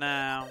nothing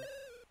now.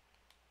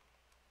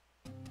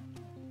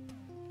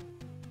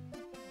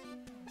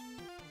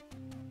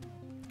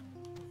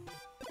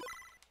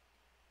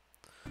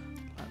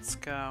 Let's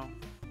go.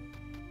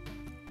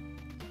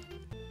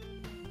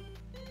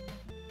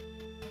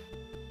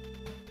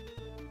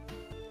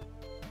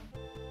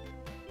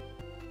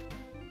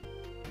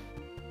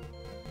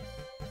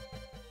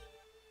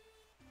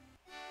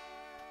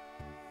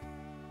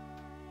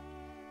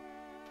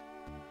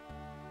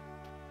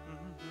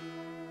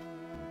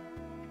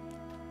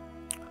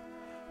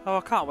 Oh,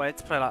 I can't wait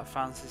to play like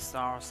Fantasy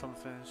Star or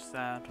something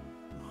instead.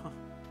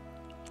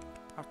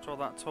 After all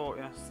that talk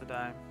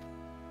yesterday.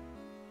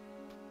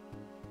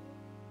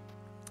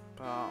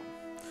 But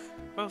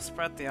we'll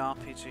spread the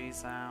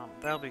RPGs out.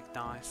 They'll be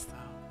nice though.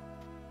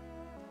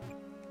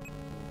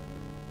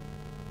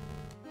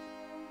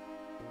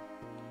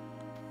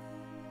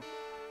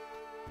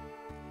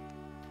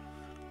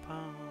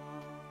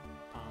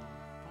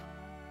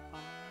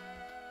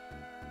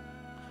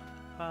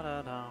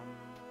 Ba-da-dum.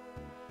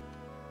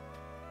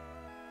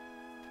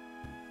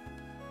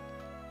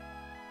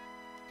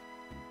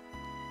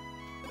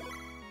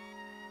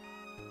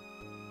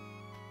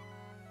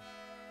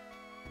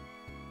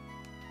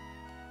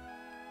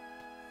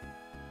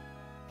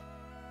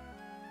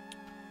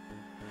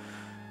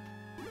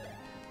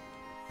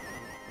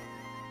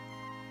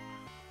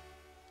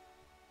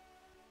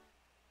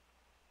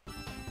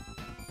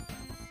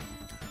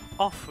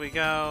 Off we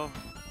go.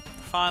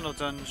 Final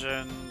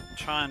dungeon.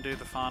 Try and do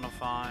the final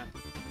fight.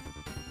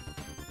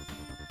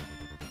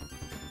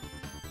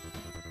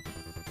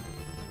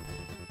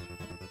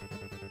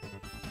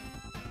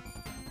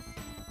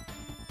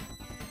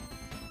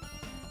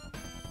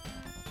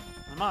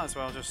 I might as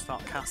well just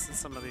start casting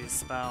some of these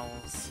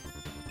spells.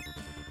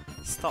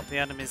 Stop the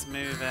enemies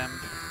moving.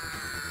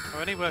 Oh, it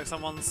only works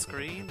on one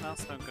screen?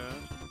 That's no good.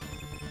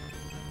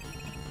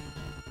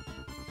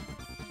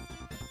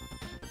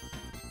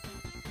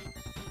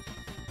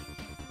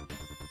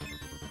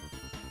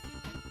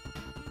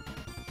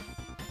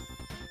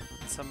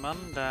 It's a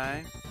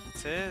Monday.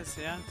 It is,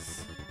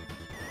 yes.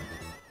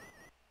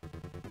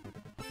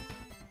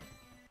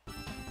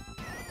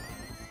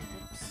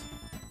 Oops.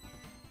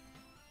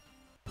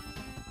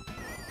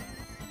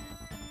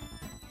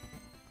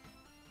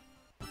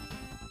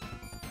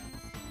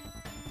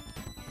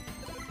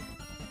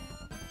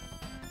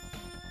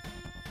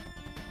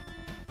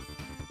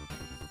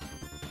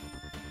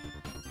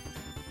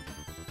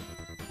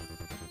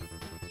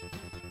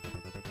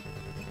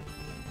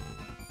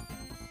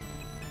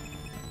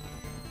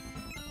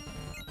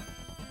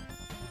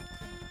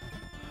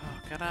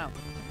 Get out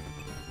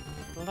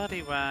the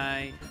bloody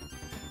way.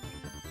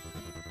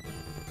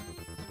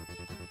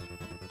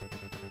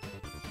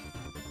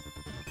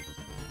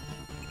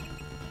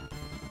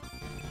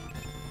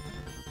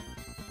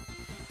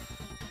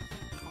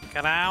 Can't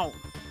get out.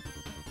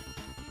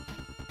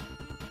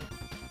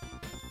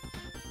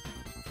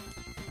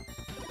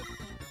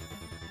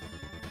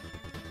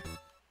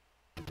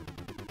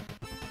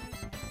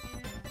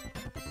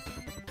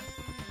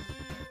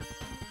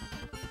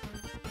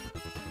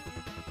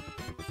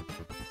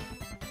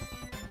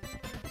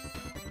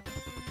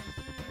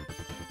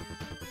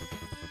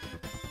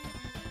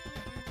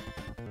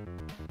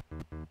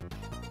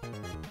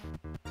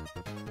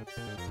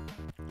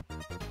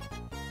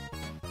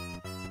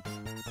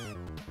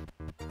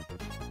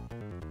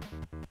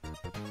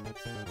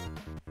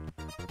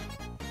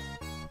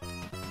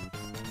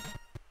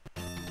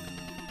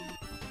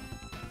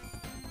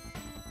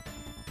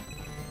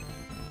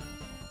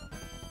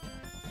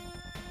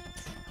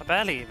 I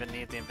barely even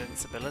need the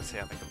invincibility,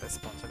 I think, at this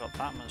point. I got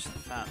that much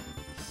defense.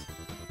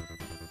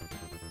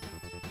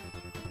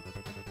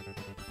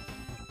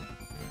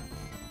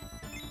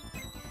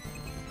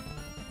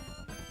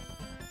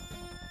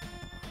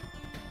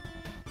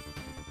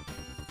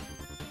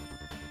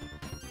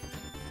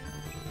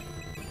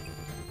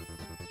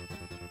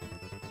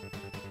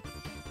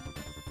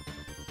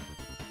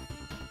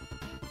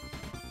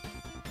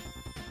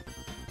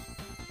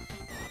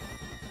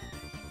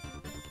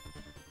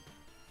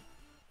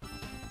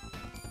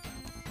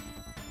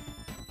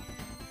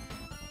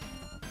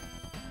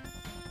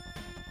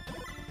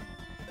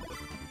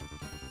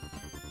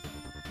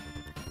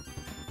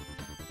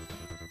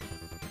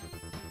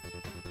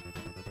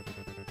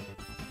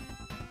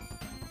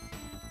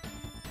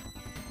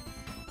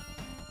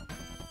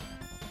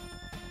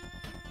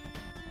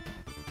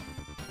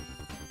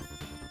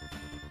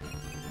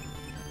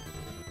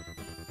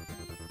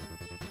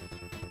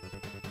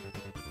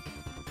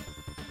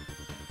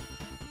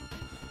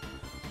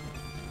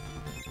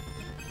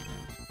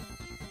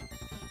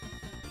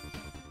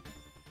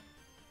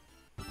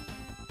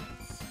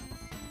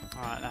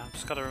 Alright, now I've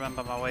just got to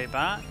remember my way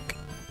back.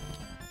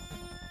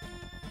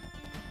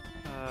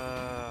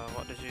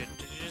 What did you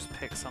just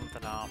pick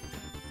something up?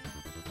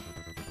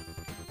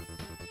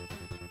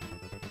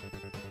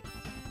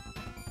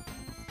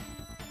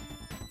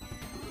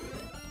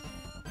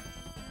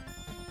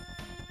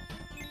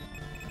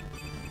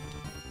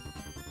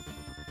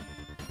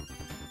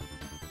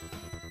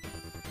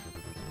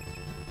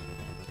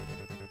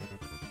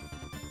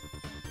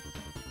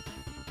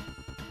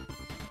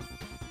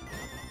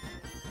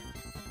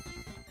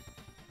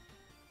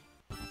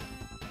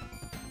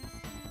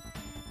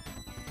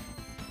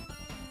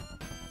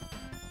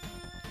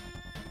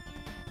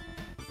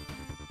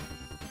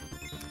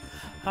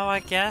 Oh,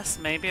 I guess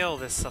maybe all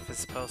this stuff is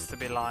supposed to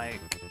be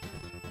like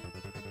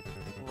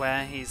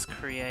where he's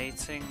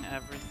creating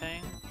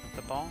everything.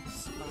 The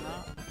boss,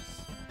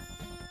 perhaps?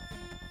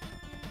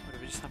 Or do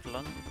we just have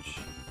lunch?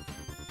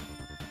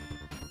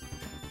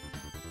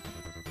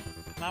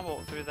 Can I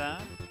walk through there?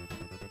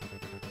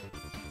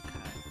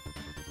 Okay.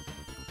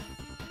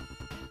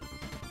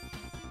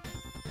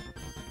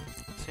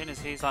 Seeing as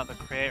he's like the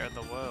creator of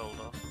the world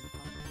or something.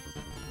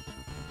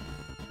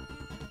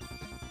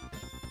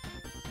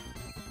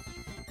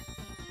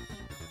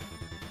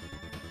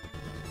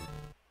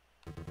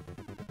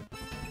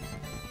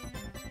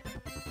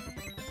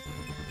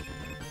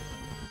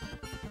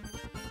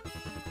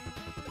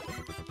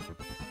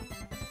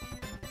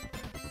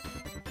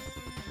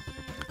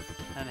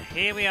 And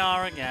here we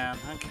are again.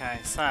 Okay,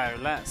 so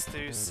let's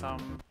do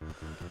some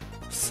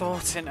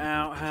sorting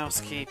out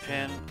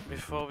housekeeping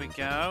before we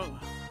go.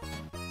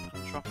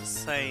 Drop a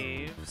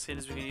save, as soon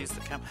as we can use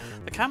the camp.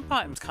 The camp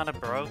item's kind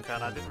of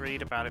broken. I did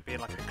read about it being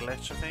like a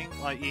glitch, I think.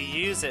 Like, you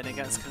use it and it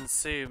gets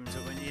consumed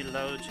when you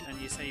load and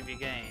you save your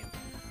game.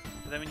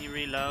 But then when you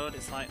reload,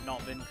 it's like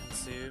not been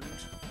consumed,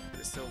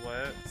 but it still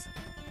worked.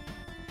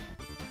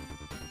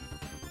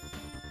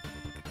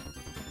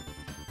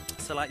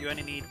 So like you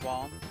only need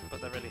one, but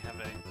they're really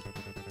heavy.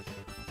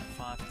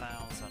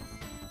 5,000.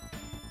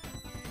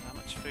 How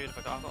much food have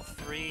I got? I've got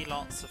 3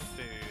 lots of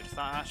food.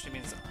 That actually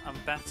means I'm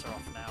better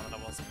off now than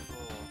I was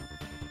before.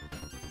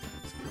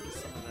 Let's get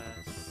some of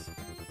this. So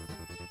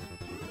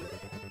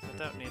I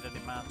don't need any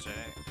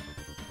magic.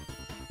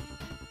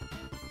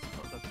 Let's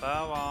put the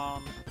bow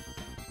on.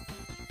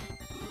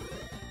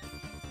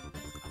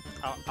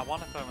 I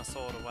want to throw my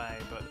sword away,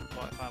 but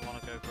what if I want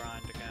to go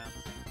grind again?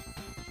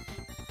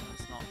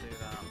 Let's not do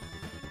that.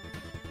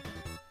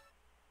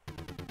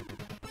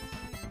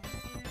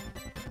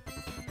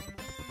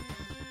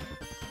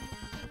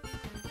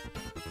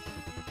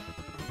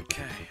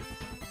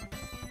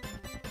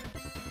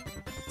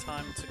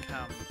 Time to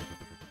camp.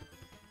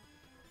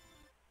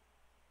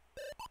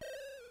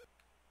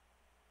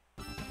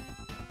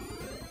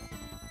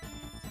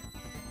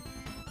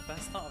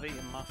 Best not have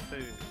eaten my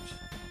food.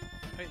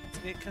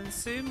 It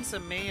consumes a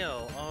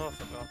meal. Oh,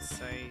 for God's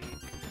sake.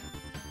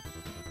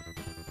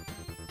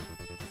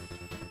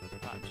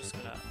 I'm just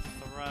gonna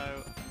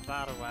throw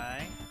that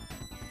away.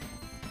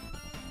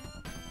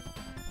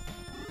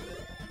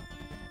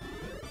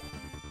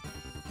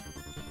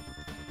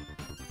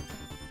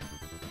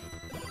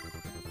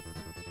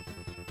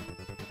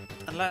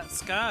 And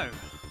let's go! I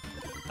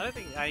don't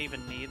think I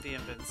even need the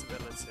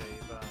invincibility,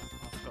 but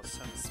I've got to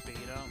turn the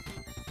speed up.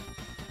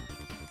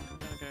 I'm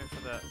gonna go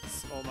for the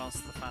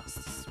almost the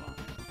fastest one.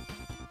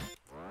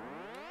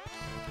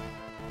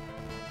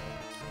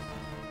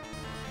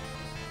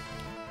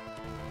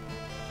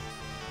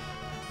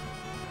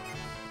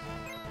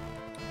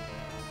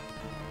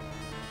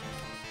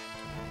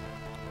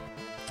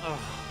 Oh.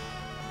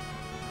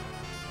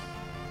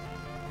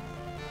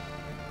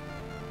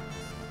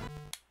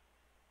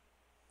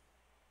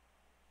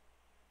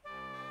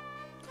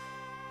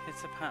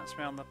 To patch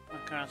me on the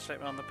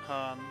congratulate me on the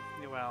pun.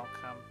 You're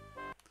welcome.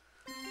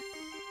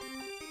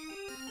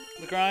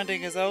 The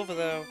grinding is over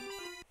though.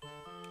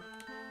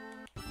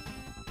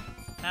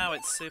 Now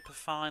it's super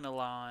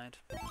finalized.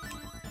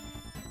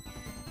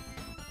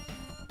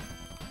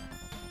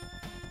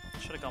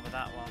 Should have gone with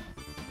that one.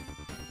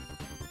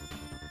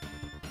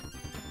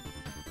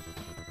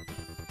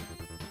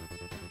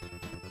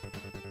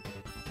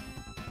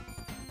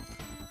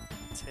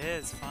 It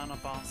is final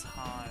boss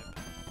hype.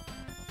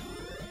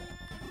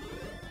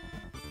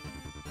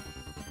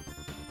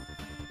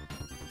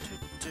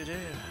 Do-do-do.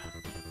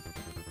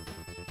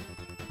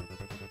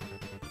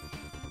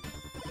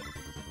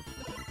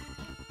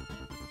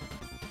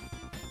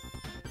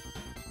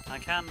 I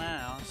can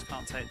now, I just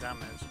can't take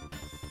damage.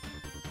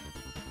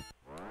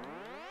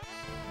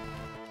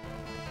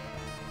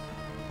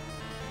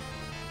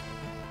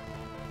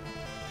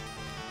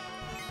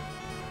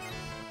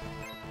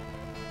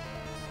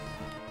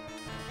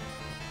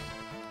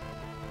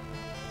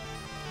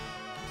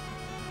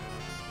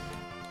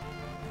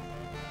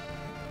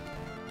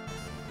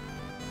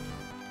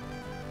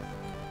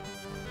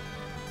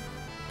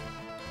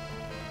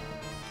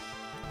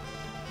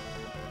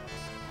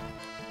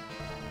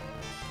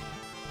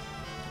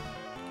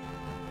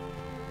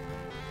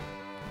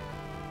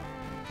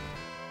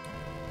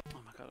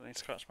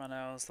 Scratch my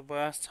nose. The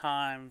worst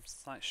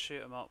times, like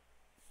shoot 'em up,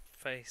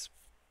 face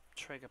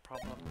trigger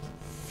problems.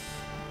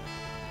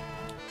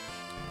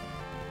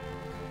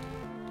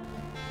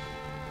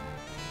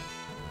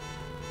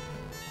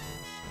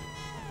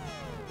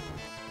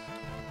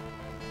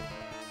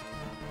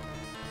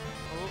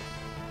 Ooh.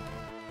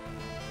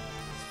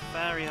 It's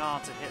very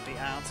hard to hit the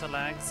outer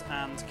legs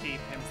and keep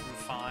him from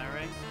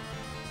firing. So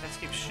you have to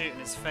keep shooting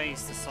his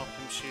face to stop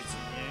him shooting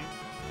you.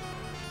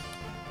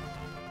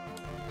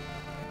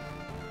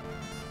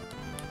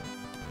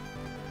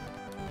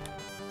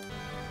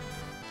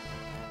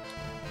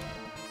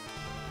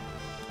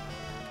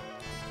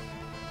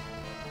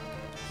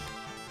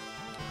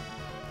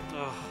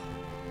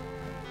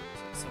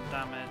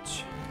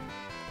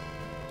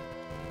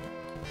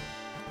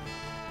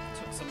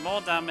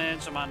 More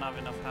damage, I might not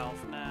have enough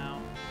health now.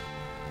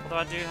 Although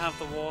I do have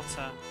the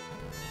water.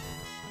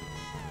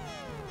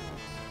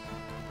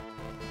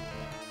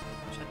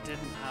 Which I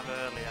didn't have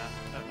earlier.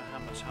 I don't know how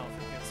much health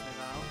it gives me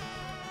though.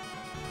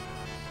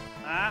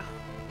 Ah!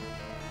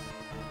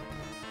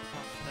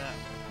 Lost it.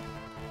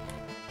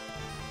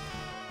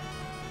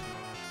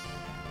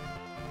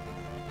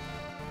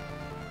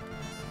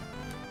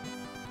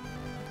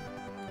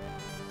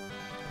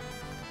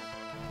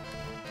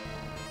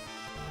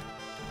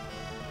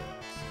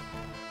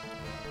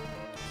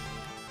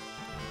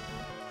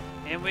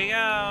 Here we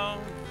go!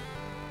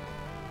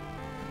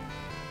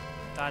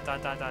 Die, die,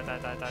 die, die, die,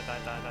 die, die, die,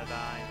 die, die,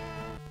 die.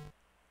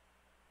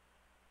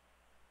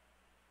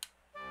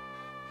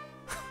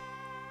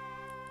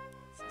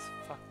 This is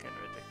fucking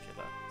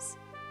ridiculous.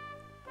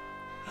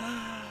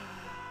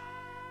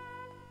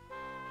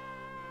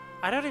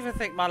 I don't even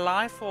think my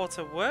life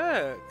water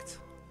worked.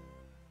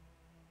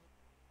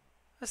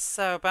 That's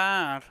so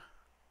bad.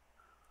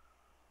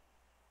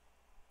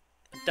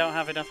 I don't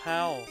have enough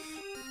health.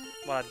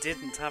 Well, I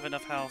didn't have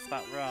enough health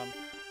that run.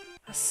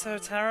 That's so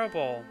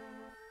terrible.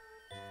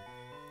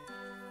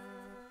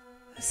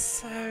 That's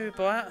so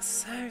bad.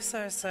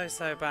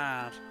 So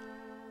bad.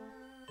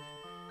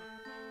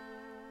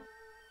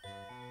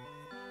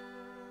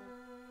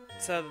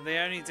 So the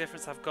only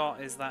difference I've got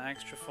is that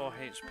extra 4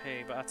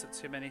 HP, but I took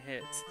too many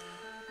hits.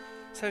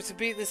 So to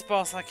beat this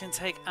boss, I can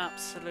take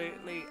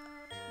absolutely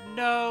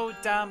no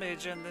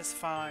damage in this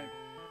fight.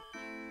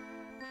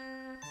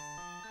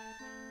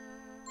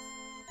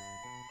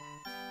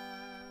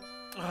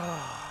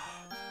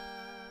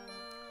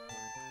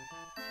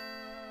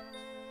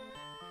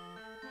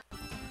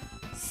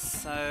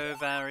 So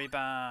very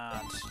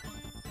bad.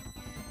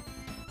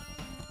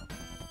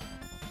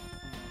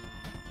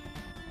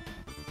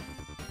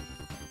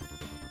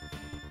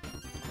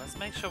 Let's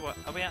make sure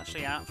are we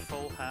actually at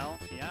full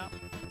health? Yeah.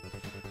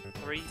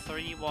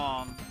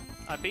 331.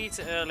 I beat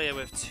it earlier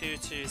with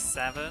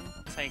 227,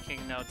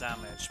 taking no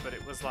damage, but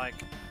it was like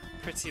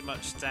pretty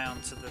much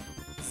down to the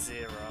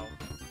 0.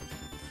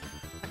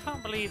 I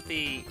can't believe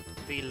the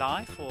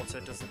life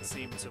water doesn't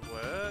seem to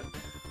work.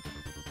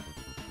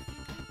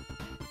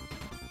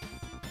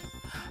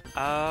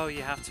 Oh,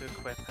 you have to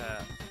equip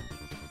it.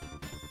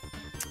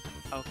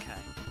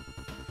 Okay.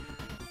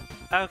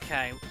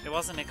 Okay, it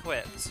wasn't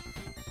equipped.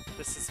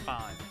 This is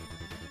fine.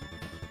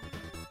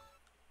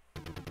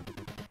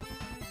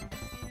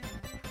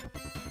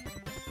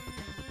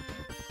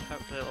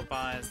 Hopefully it'll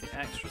buy us the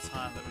extra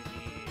time that we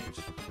need.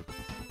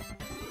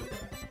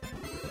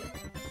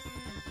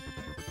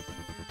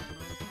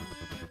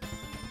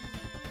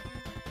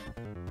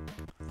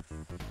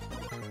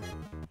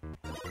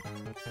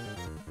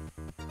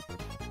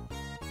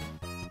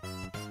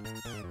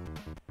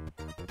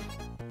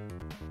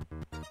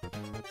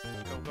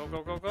 Go,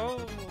 go, go,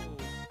 go!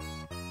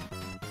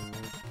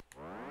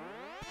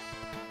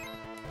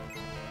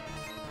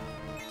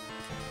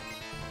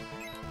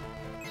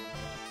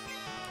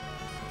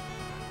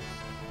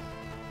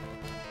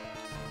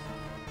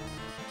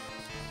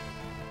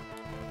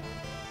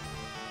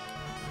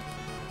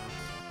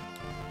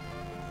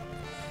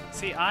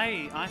 See,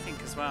 I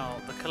think as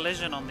well, the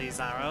collision on these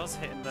arrows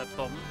hitting the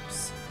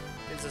bumps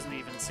it doesn't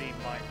even seem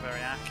like very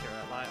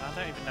accurate. Like, I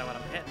don't even know when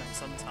I'm hitting them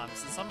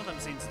sometimes, and some of them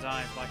seem to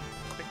die like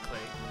quickly.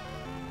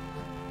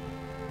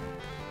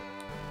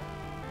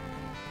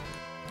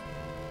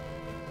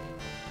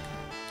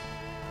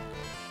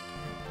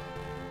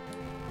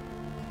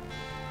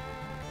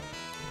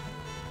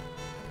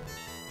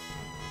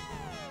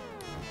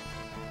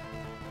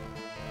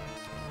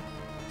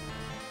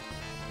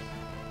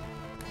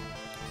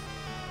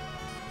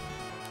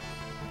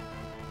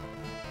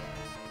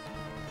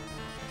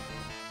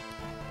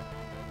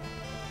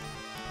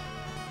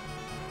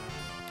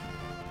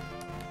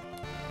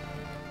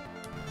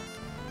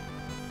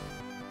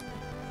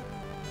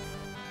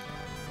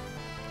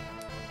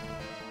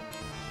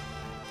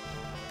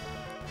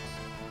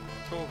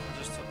 Oh, I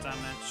just took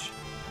damage.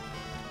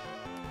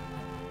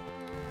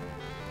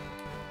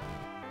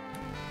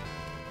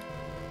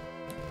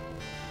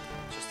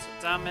 Just took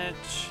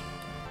damage.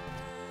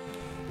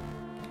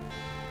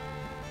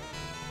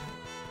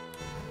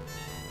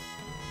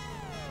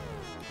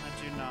 I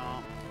do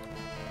not.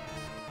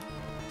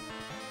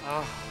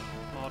 Oh,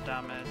 more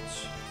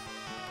damage.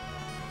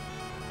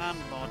 And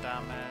more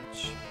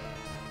damage.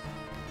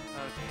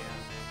 Oh dear.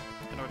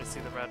 I can already see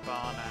the red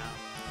bar now.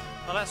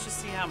 Well, let's just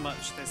see how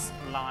much this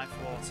life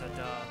water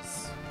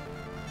does. I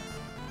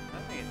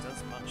don't think it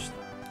does much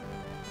though.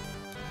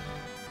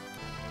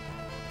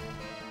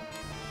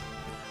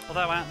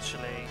 Although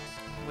actually,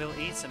 we'll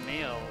eat a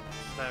meal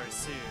very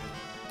soon.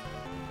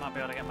 Might be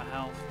able to get my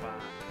health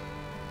back.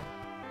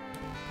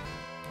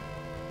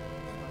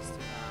 Let's do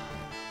that.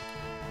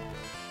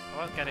 I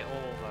won't get it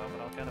all though,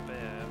 but I'll get a bit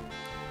at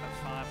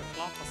 5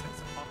 o'clock or 6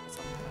 o'clock or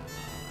something.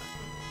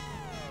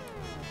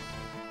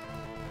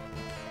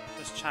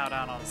 Just chow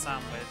down on a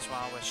sandwich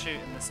while we're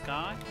shooting this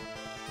guy.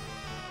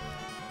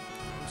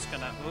 I'm just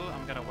gonna,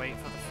 I'm gonna wait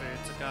for the food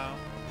to go.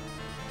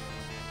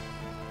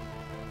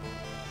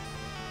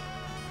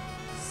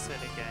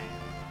 Silly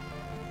game.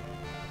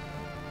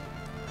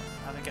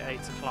 I think at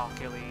 8 o'clock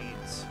he'll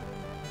eat.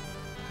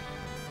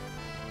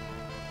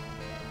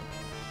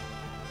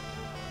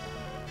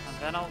 And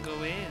then I'll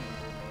go in.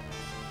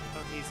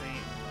 Oh, he's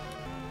eating.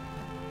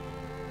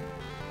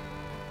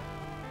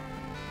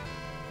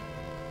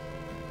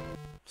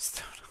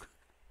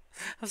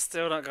 I've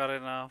still not got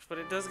enough, but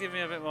it does give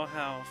me a bit more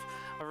health.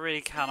 I really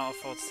cannot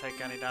afford to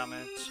take any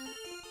damage.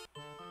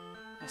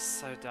 That's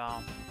so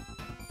dumb.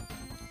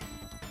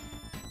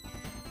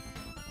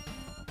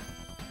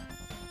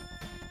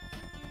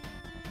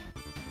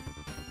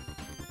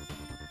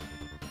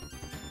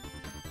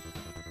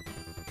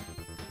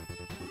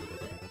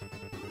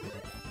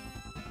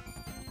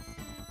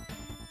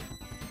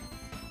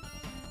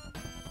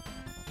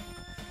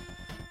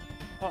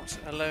 What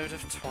a load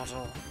of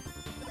twaddle.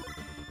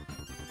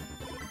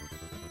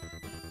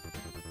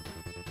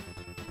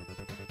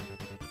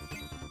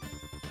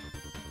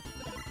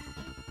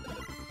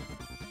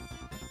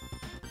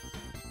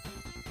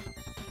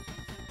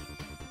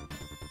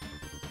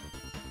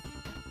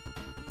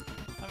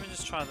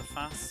 Try the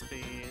fast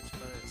speed,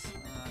 but it's a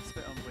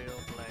bit unwieldy.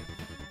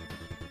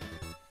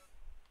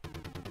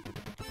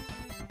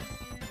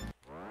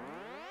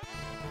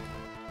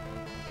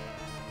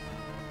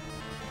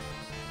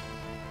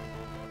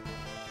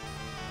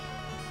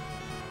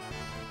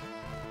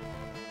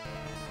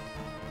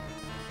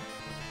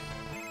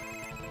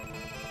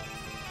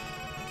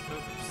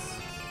 Oops.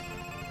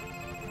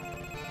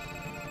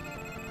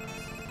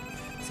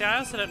 See, I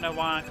also don't know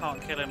why I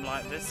can't kill him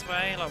like this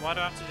way. Like, why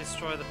do I have to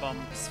destroy the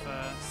bumps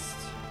first?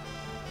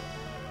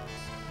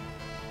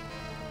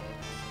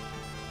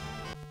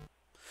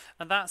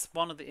 And that's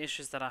one of the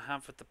issues that I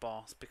have with the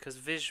boss, because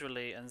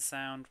visually and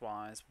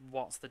sound-wise,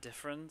 what's the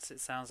difference?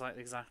 It sounds like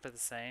exactly the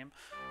same.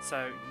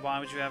 So why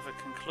would you ever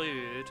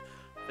conclude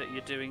that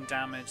you're doing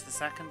damage the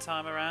second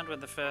time around when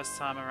the first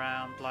time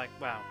around, like,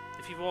 well,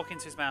 if you walk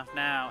into his mouth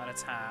now and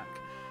attack,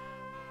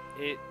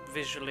 it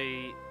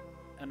visually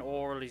and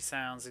orally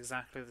sounds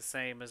exactly the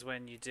same as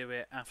when you do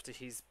it after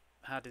he's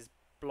had his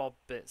blob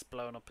bits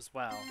blown up as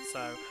well.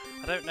 So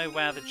I don't know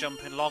where the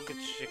jump in logic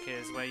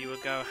is, where you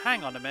would go,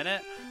 hang on a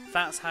minute,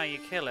 that's how you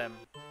kill him.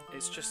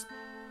 It's just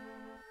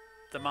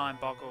the mind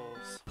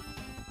boggles.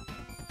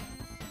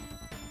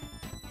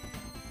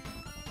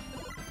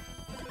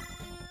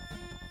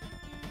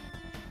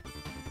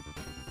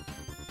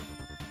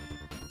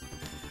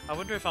 I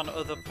wonder if on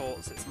other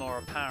ports it's more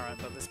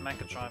apparent, but this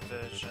Mega Drive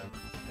version,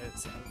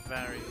 it's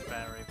very,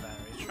 very,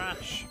 very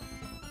trash.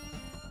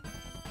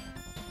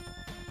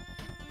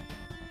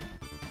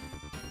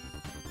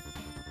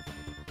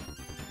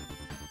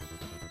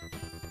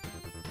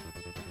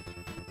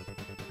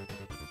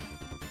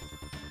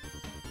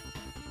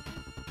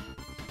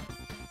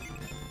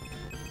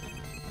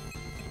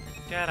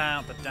 Get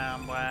out the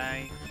damn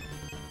way.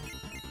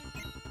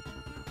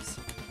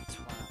 Absolute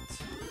twat.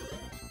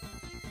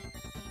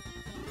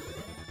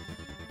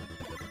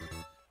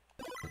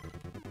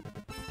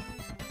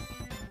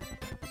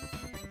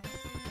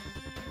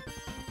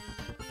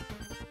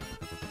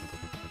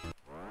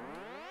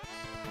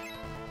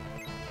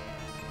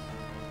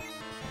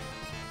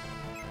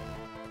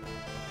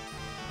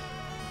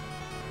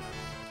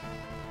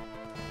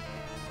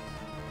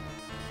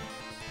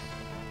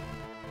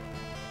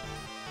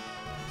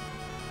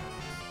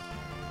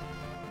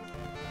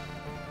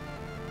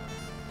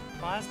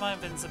 Why is my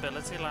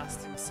invincibility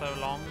lasting so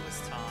long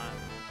this time?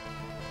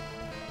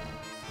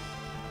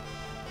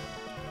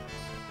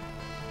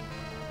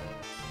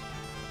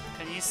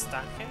 Can you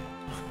stack it?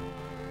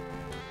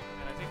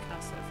 I did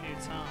cast it a few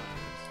times.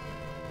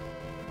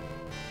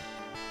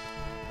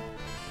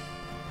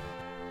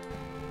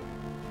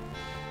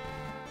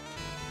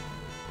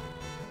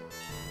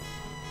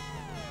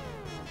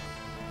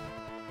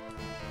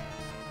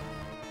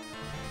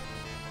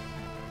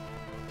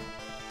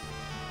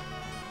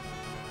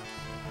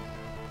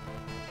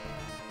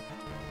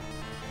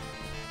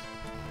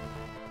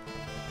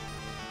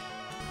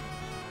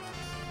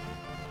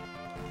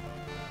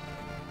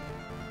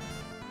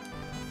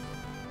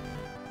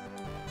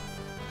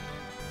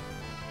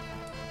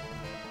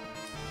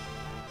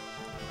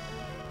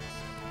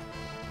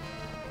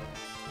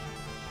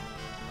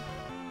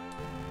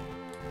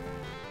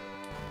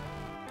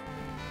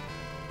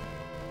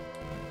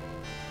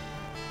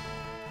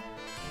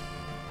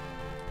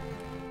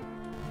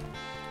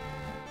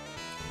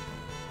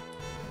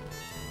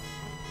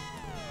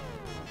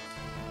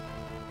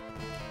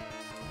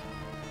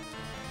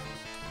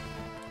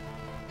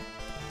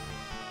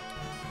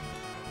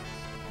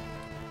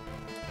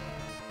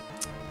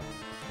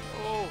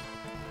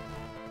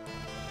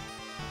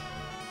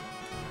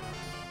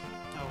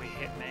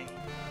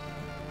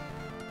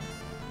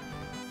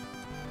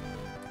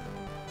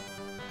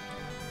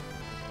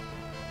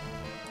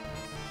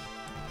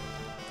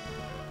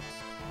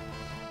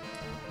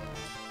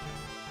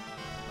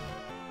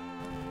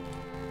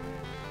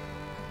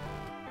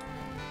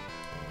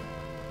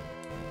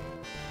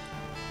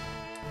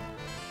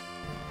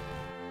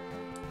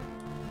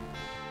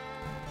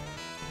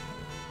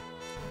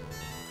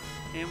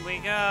 In we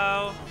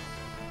go.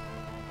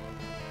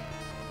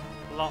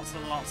 Lots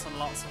and lots and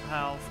lots of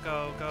health.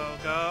 Go, go,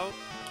 go.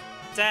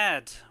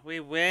 Dead.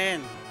 We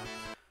win.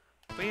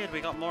 Weird,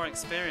 we got more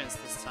experience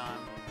this time.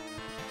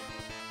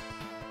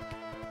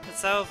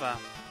 It's over.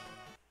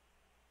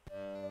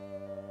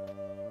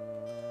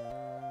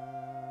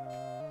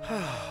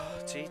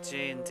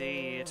 GG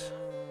indeed.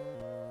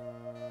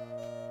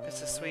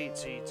 Bittersweet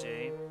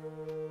GG.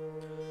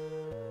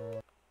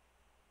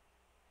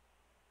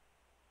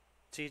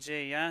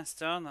 GG, yeah, it's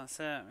done, that's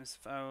it, it's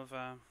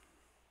over.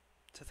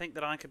 To think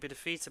that I could be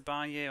defeated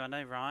by you, I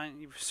know, right?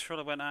 You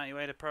surely went out your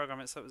way to program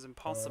it so it was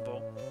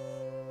impossible.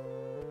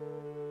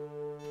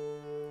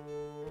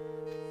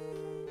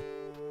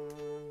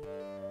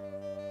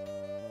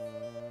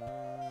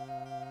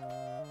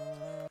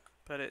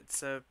 But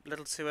it's a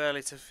little too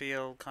early to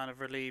feel kind of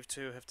relieved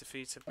to have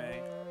defeated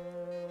me.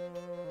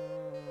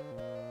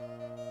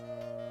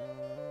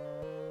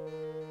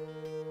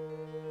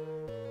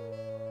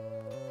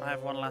 I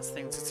have one last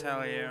thing to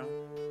tell you.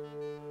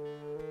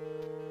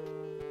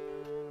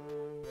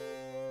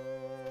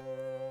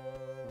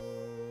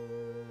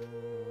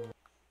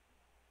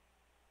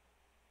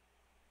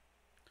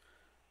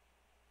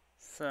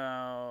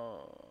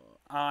 So,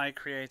 I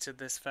created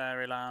this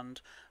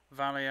fairyland,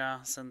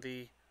 Valias and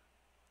the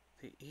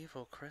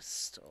evil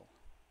crystal.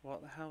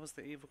 What the hell was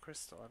the evil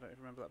crystal? I don't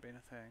even remember that being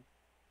a thing.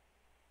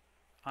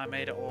 I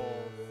made it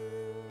all.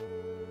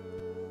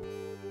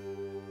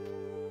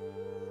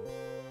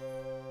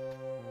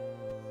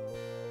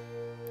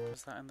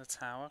 Was that in the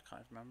tower?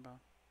 Can't remember.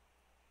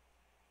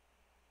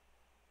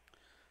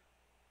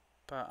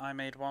 But I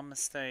made one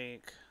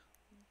mistake.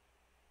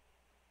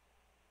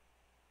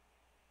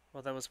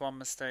 Well, there was one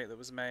mistake that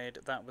was made.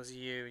 That was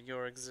you,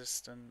 your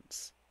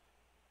existence.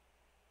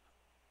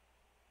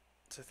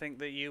 To think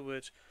that you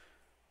would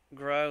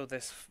grow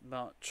this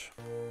much.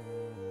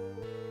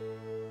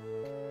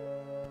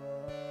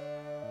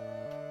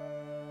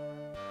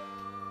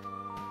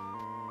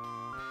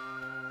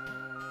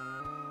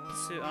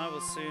 So I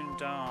will soon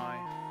die.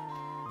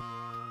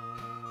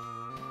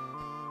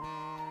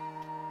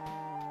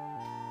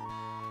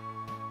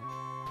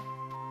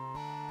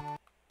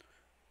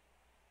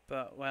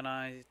 But when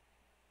I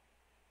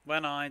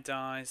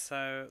die,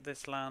 so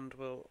this land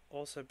will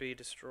also be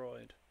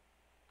destroyed.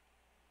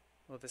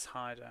 Or this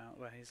hideout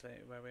where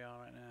we are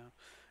right now.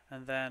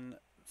 And then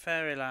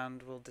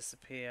Fairyland will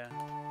disappear.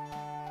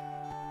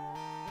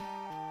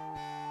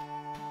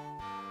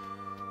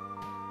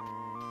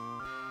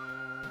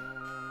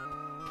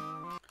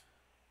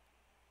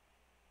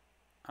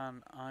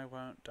 And I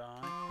won't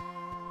die.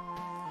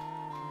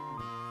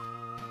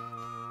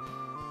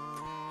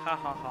 Ha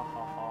ha ha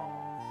ha ha.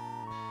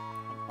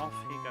 And off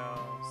he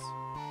goes.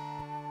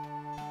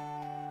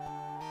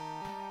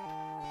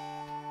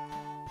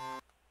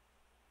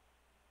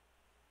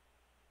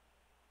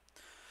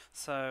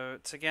 So,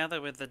 together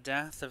with the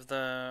death of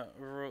the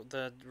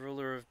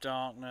ruler of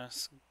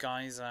darkness,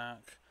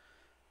 Geysak,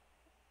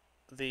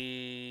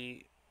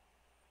 the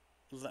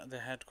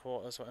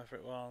headquarters, whatever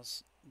it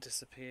was,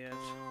 disappeared.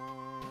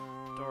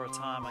 Door of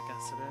Time, I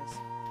guess it is.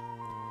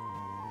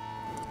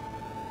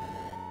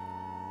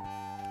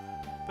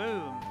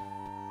 Boom!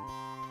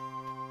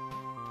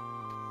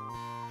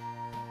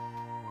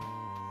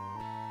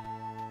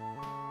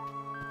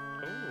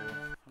 Ooh,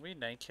 are we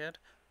naked?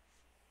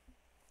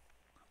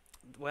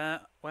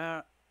 Where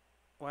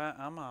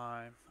am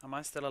I? Am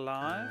I still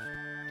alive?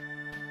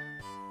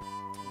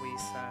 We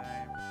say.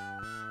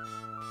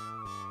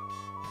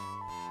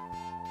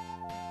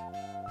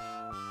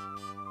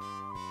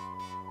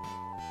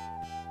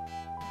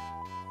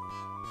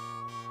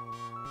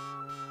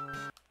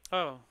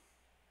 Oh,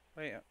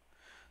 wait.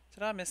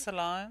 Did I miss a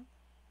line?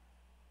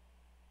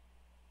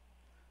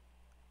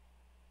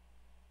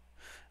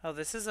 Oh,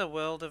 this is a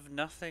world of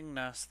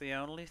nothingness. The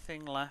only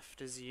thing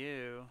left is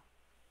you.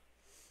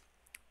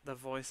 The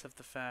voice of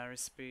the fairy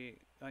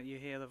speak. You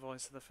hear the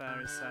voice of the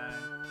fairy say.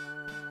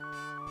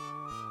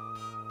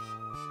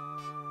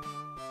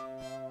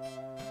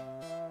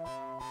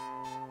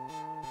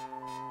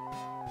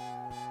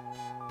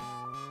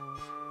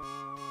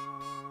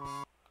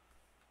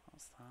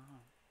 What's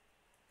that?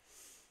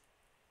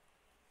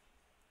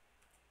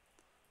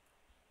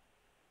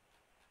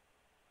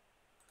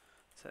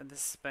 So in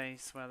this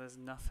space where there's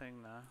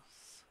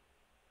nothingness,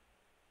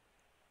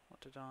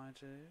 what did I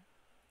do?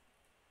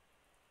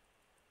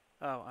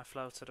 Oh, I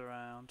floated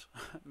around.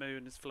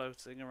 Moon is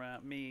floating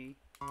around me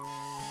in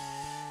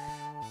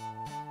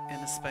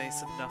a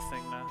space of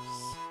nothingness.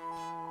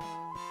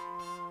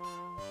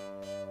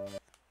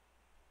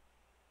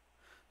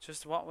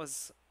 Just what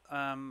was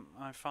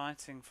I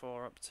fighting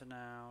for up to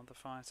now? The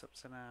fight up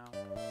to now.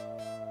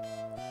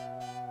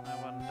 I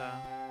wonder.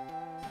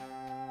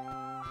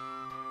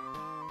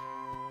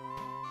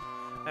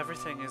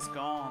 Everything is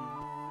gone.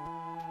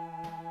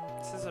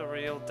 This is a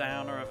real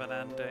downer of an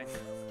ending.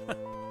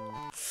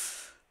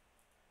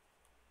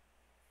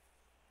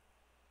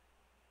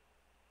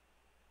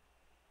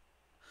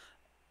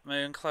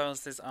 Moon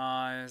closed his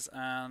eyes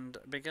and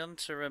began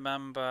to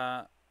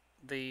remember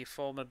the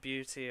former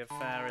beauty of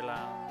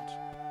fairyland.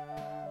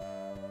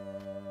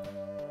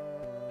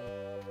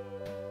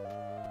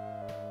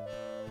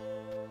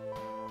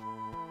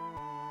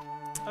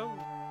 Oh,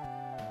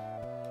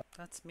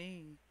 that's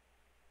me.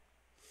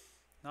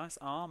 Nice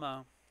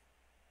armor.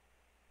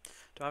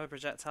 Do I have a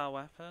projectile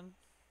weapon?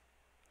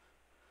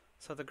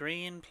 So the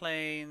green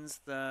plains,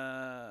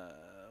 the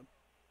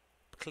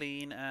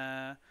clean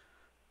air.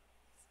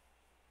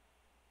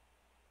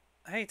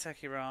 Hey,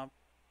 Techie Rob.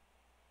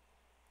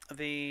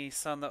 The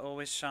sun that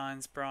always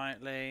shines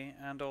brightly,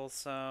 and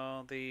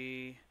also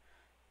the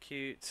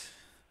cute,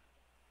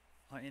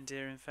 like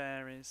endearing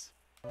fairies.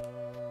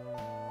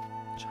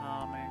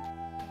 Charming.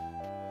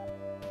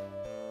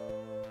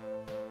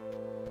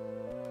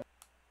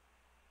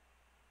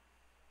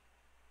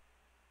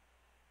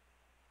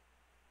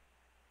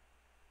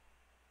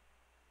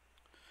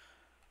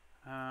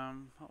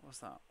 What was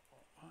that?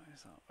 What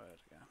is that word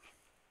again?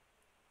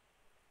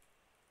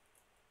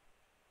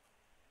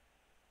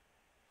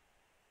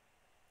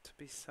 To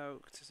be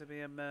soaked, to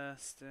be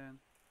immersed in.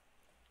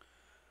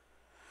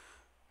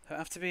 So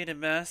after being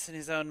immersed in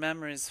his own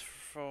memories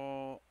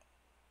for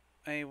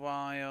a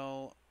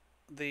while,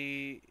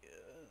 the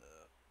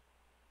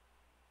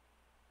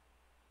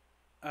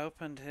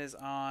opened his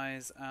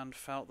eyes and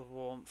felt the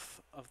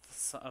warmth of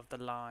the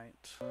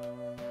light.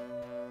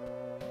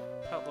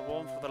 Felt the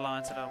warmth of the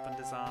light and opened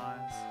his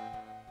eyes.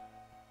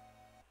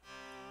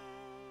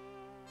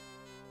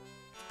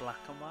 It's black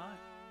and white.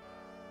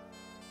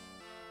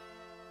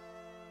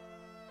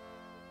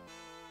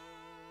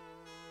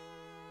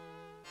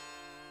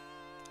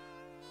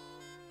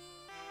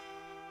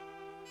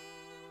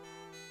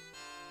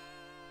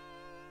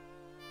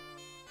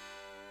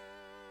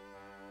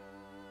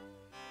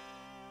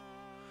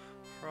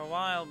 For a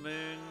while,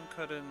 Moon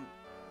didn't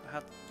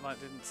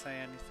say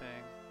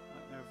anything,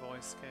 like no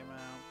voice came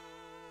out.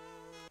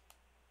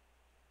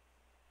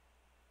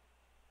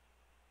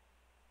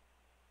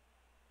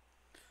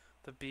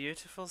 The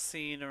beautiful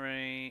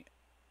scenery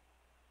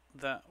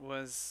that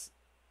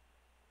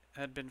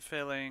had been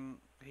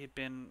filling, he'd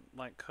been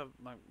I can't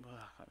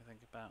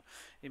think about,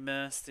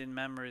 immersed in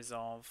memories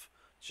of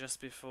just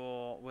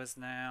before, was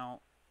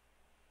now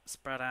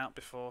spread out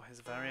before his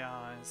very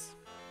eyes.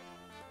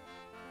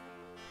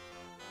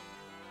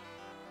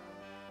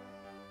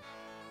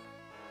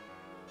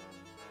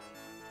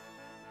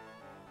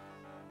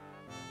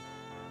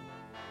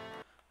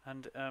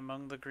 And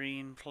among the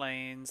green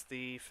plains,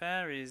 the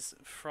fairies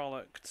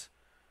frolicked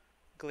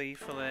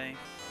gleefully.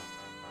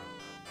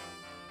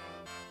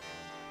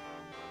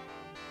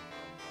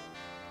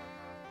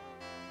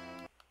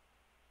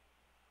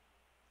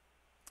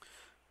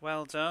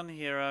 Well done,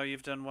 hero,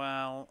 you've done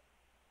well.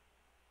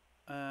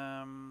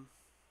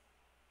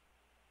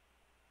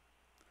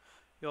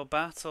 Your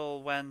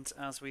battle went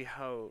as we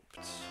hoped,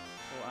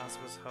 or as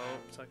was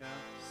hoped, I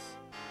guess.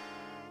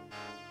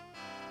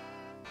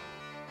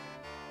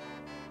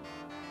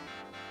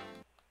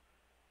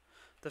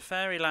 The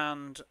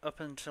fairyland up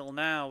until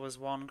now was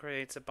one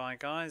created by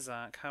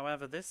Geysak.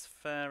 However, this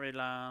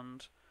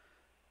fairyland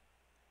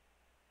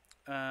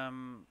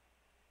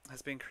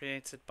has been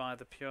created by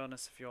the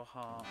pureness of your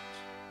heart,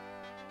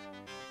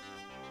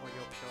 or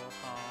your pure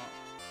heart.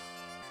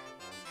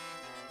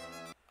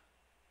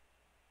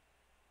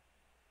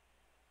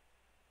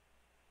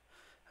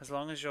 As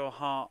long as your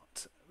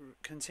heart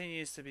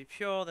continues to be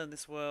pure, then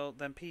this world,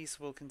 then peace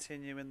will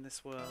continue in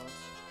this world.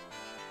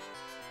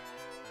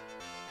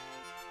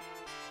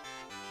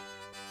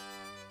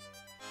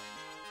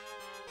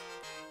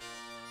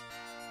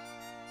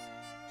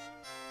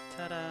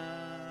 Ta-da!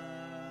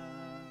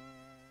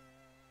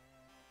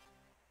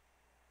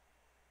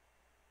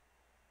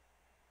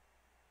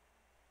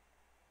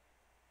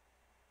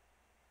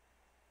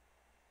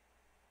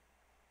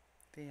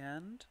 The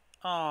end.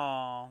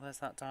 Oh, there's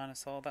that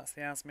dinosaur. That's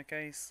the Asmic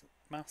Ace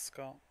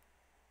mascot.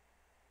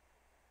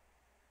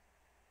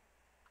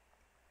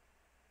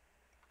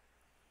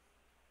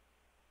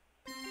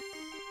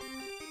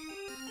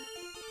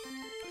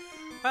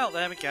 Well,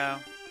 there we go.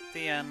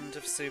 The end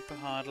of Super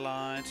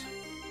Hydlide.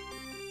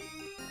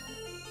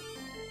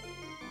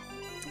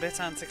 A bit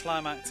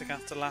anticlimactic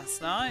after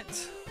last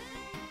night.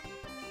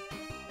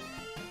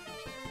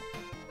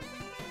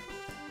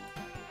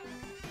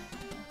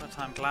 But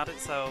I'm glad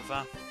it's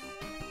over.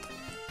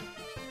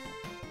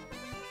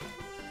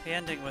 The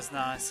ending was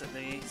nice at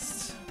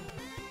least.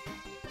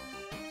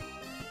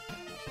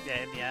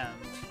 Yeah, in the end.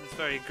 It was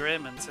very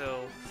grim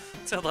until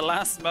the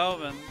last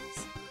moment.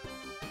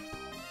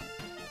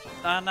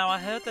 Now I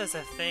heard there's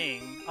a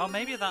thing. Oh,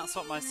 maybe that's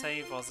what my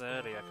save was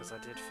earlier, because I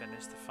did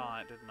finish the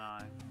fight, didn't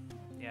I?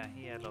 Yeah,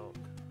 here, look.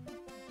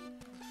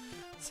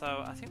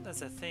 So I think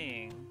there's a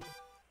thing.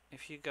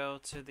 If you go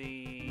to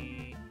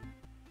the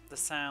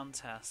sound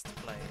test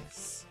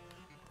place,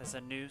 there's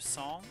a new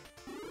song.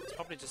 It's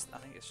probably just, I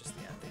think it's just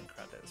the ending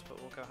credits, but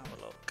we'll go have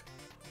a look.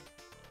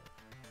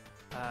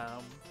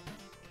 I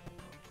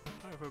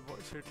don't remember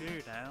what to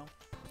do now.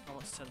 I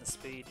want to turn the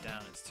speed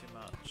down, it's too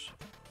much.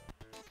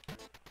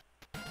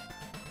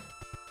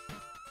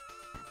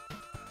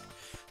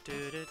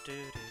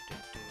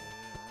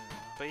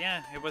 But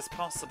yeah, it was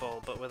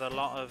possible, but with a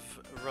lot of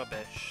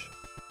rubbish.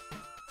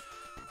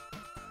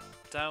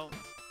 Don't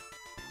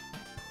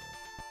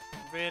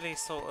really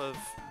sort of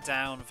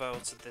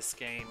downvoted this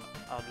game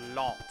a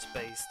lot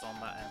based on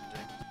that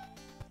ending.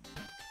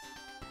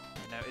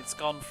 You know, it's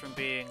gone from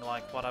being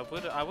like what I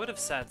would have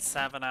said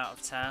 7 out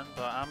of 10,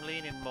 but I'm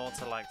leaning more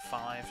to like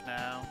 5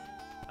 now.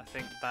 I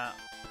think that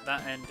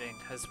ending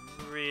has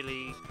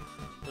really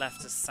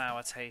left a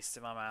sour taste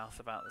in my mouth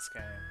about this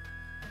game.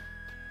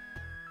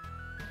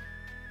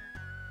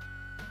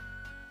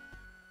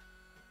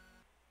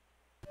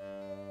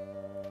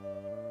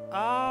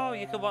 Oh,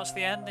 you can watch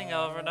the ending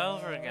over and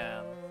over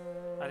again.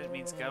 I didn't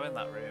mean to go in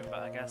that room, but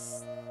I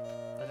guess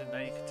I didn't know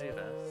you could do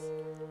this.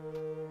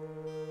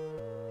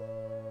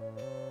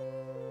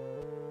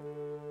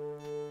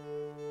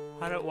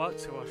 I don't want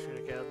to watch it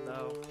again,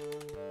 though.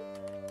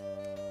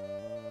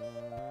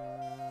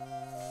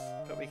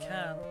 But we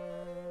can.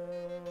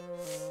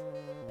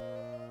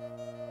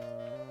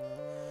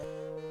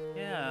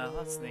 Yeah,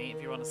 that's neat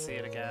if you want to see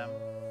it again.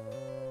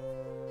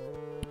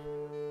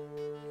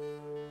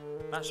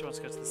 I actually want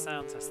to go to the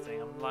sound testing.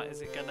 I'm like,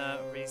 is it gonna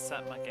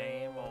reset my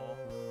game or...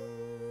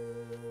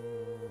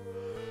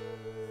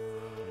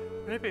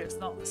 Maybe it's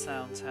not the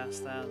sound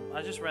test then.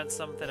 I just read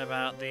something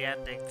about the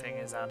ending thing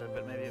is added,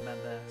 but maybe it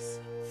meant this.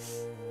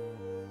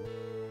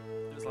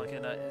 It was like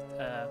in a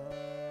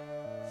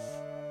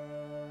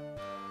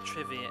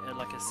trivia,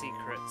 like a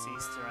secret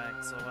Easter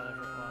eggs or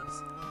whatever it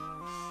was.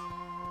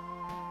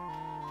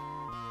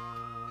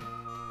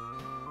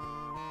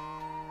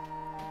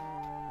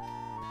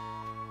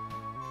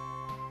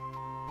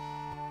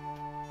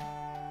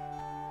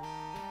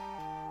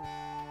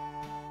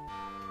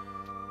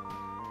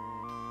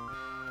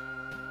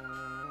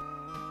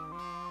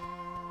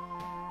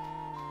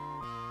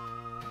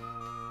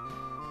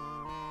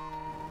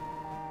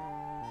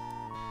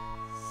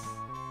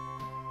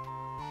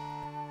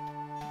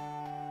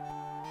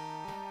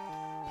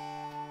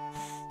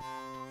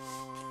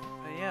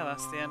 Yeah,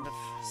 that's the end of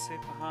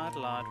Super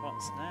Hydlide.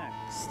 What's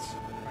next?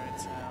 Pray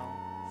tell.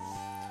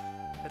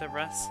 Bit of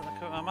wrestling.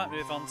 I might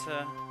move on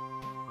to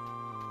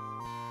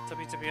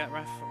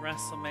WWF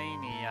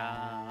WrestleMania.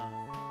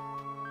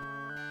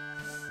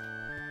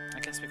 I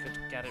guess we could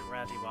get it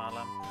ready while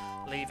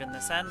I'm leaving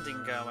this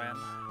ending going.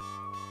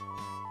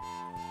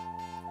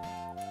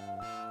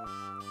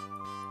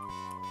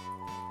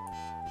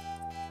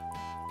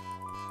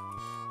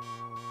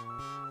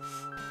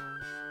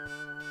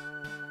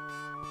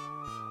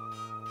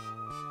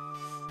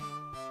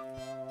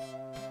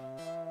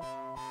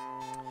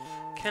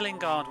 Killing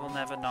God will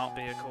never not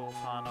be a cool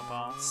final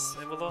boss.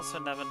 It will also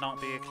never not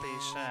be a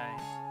cliche.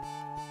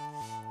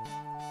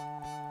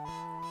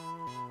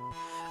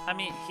 I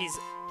mean, he's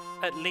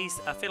at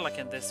least, I feel like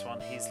in this one,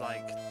 he's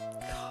like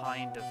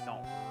kind of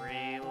not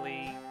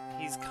really.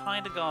 He's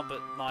kind of God,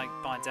 but like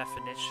by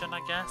definition, I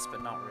guess,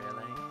 but not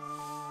really.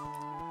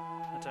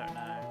 I don't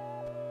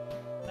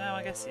know. No,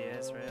 I guess he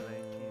is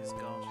really. He's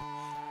God.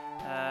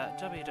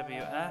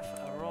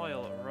 WWF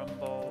Royal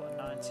Rumble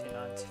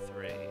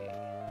 1993.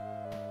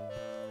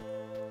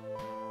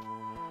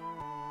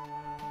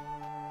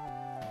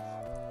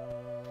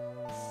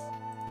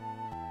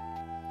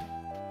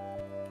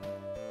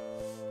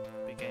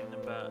 Game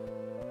number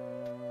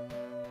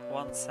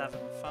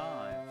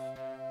 175.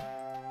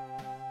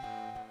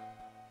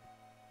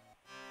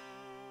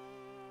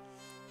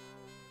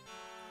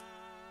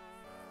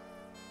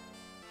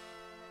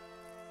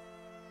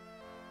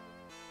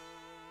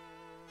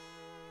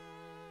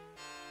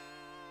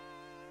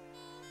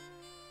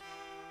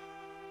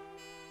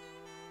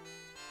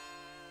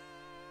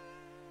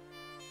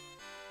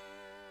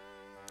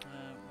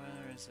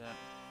 is it?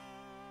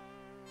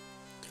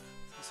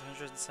 That's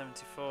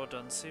 174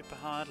 done. Super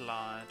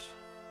Hydlide.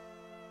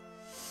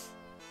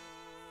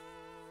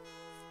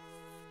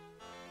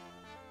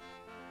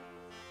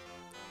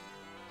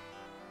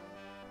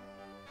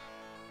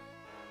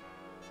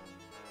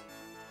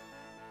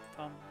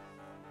 Bum,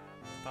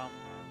 bum,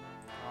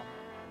 bum,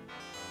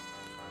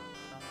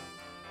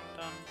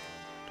 dun,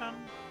 dun, dun.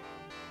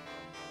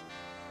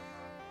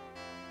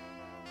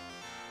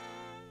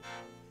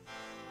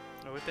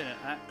 Oh, we've been in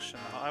action.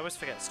 I always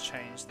forget to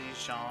change these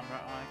genre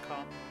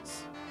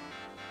icons.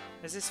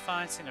 Is this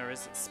fighting or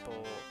is it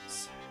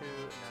sports? Who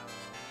knows?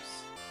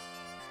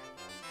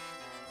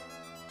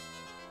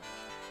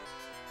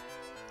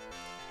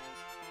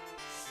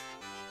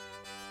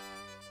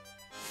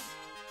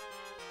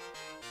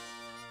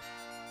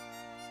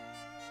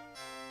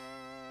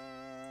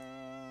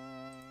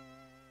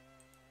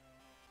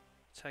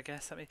 So I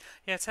guess,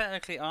 yeah,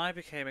 technically I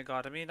became a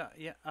god. I mean,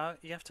 yeah,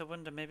 you have to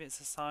wonder, maybe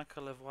it's a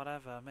cycle of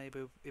whatever.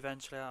 Maybe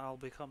eventually I'll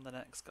become the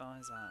next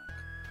Isaac.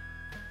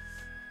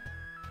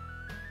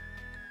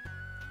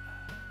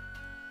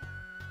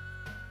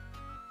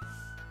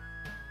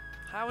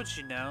 How would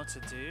you know to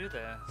do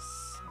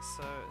this?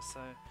 So...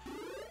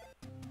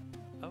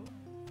 Oh,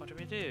 what do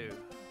we do?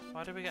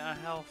 Why do we get our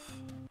health?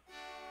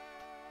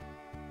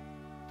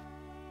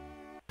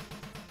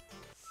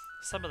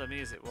 Some of the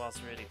music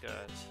was really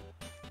good.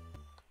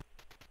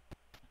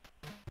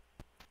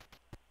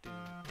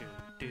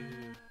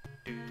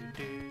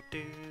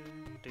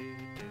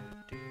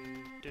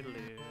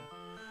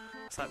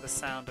 It's like the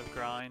sound of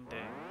grinding.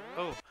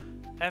 Oh,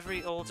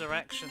 every all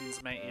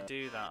directions make you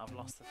do that. I've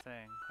lost the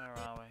thing. Where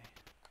are we?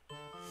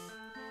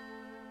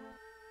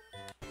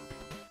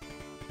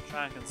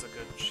 Dragon's a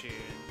good tune.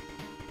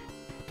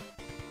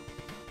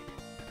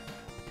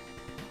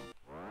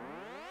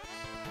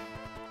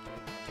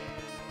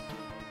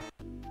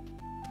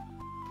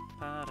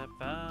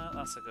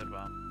 That's a good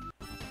one.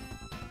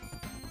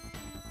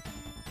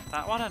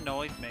 That one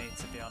annoyed me,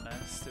 to be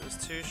honest. It was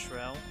too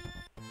shrill.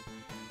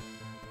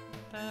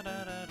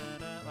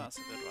 That's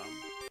a good one.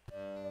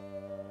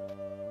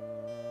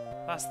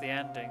 That's the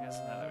ending,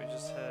 isn't it, that we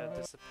just heard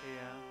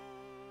disappear.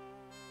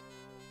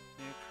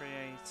 New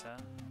creator.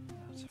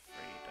 Out of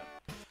freedom.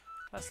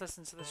 Let's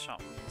listen to the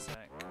shop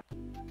music.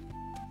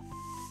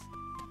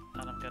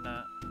 And I'm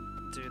gonna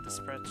do the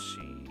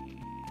spreadsheet.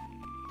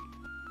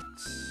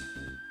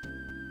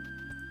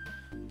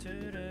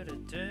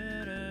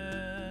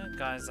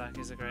 Isaac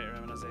is a great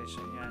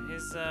romanization. Yeah,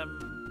 his I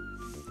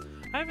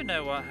don't even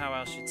know how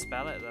else you'd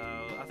spell it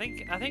though. I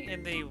think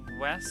in the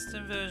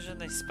Western version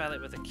they spell it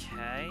with a K.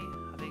 I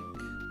think I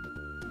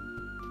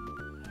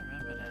don't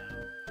remember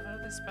now. How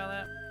do they spell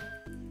it?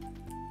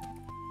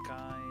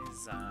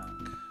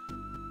 Isaac.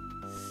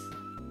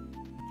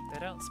 They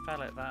don't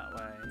spell it that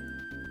way.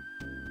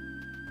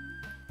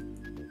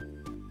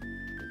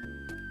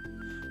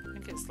 I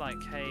think it's like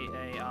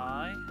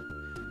K-A-I.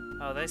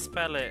 Oh, they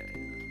spell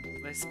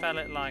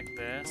it like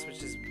this,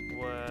 which is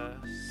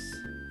worse.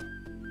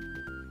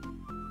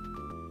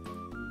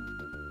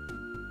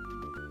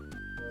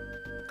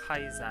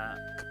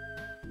 Isaac.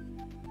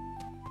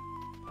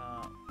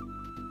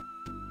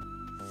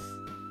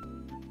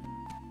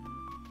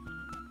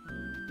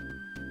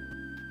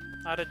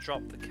 I'd have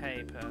dropped the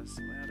K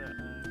personally, I don't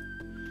know.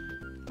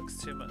 Looks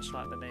too much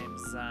like the name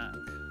Zach.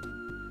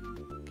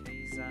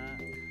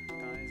 K-Zach.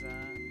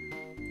 Isaac.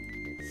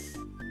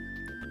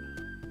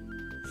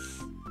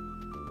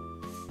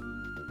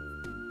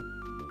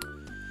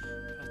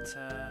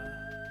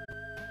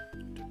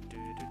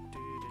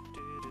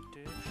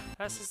 But,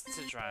 let's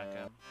listen to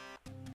Dragon.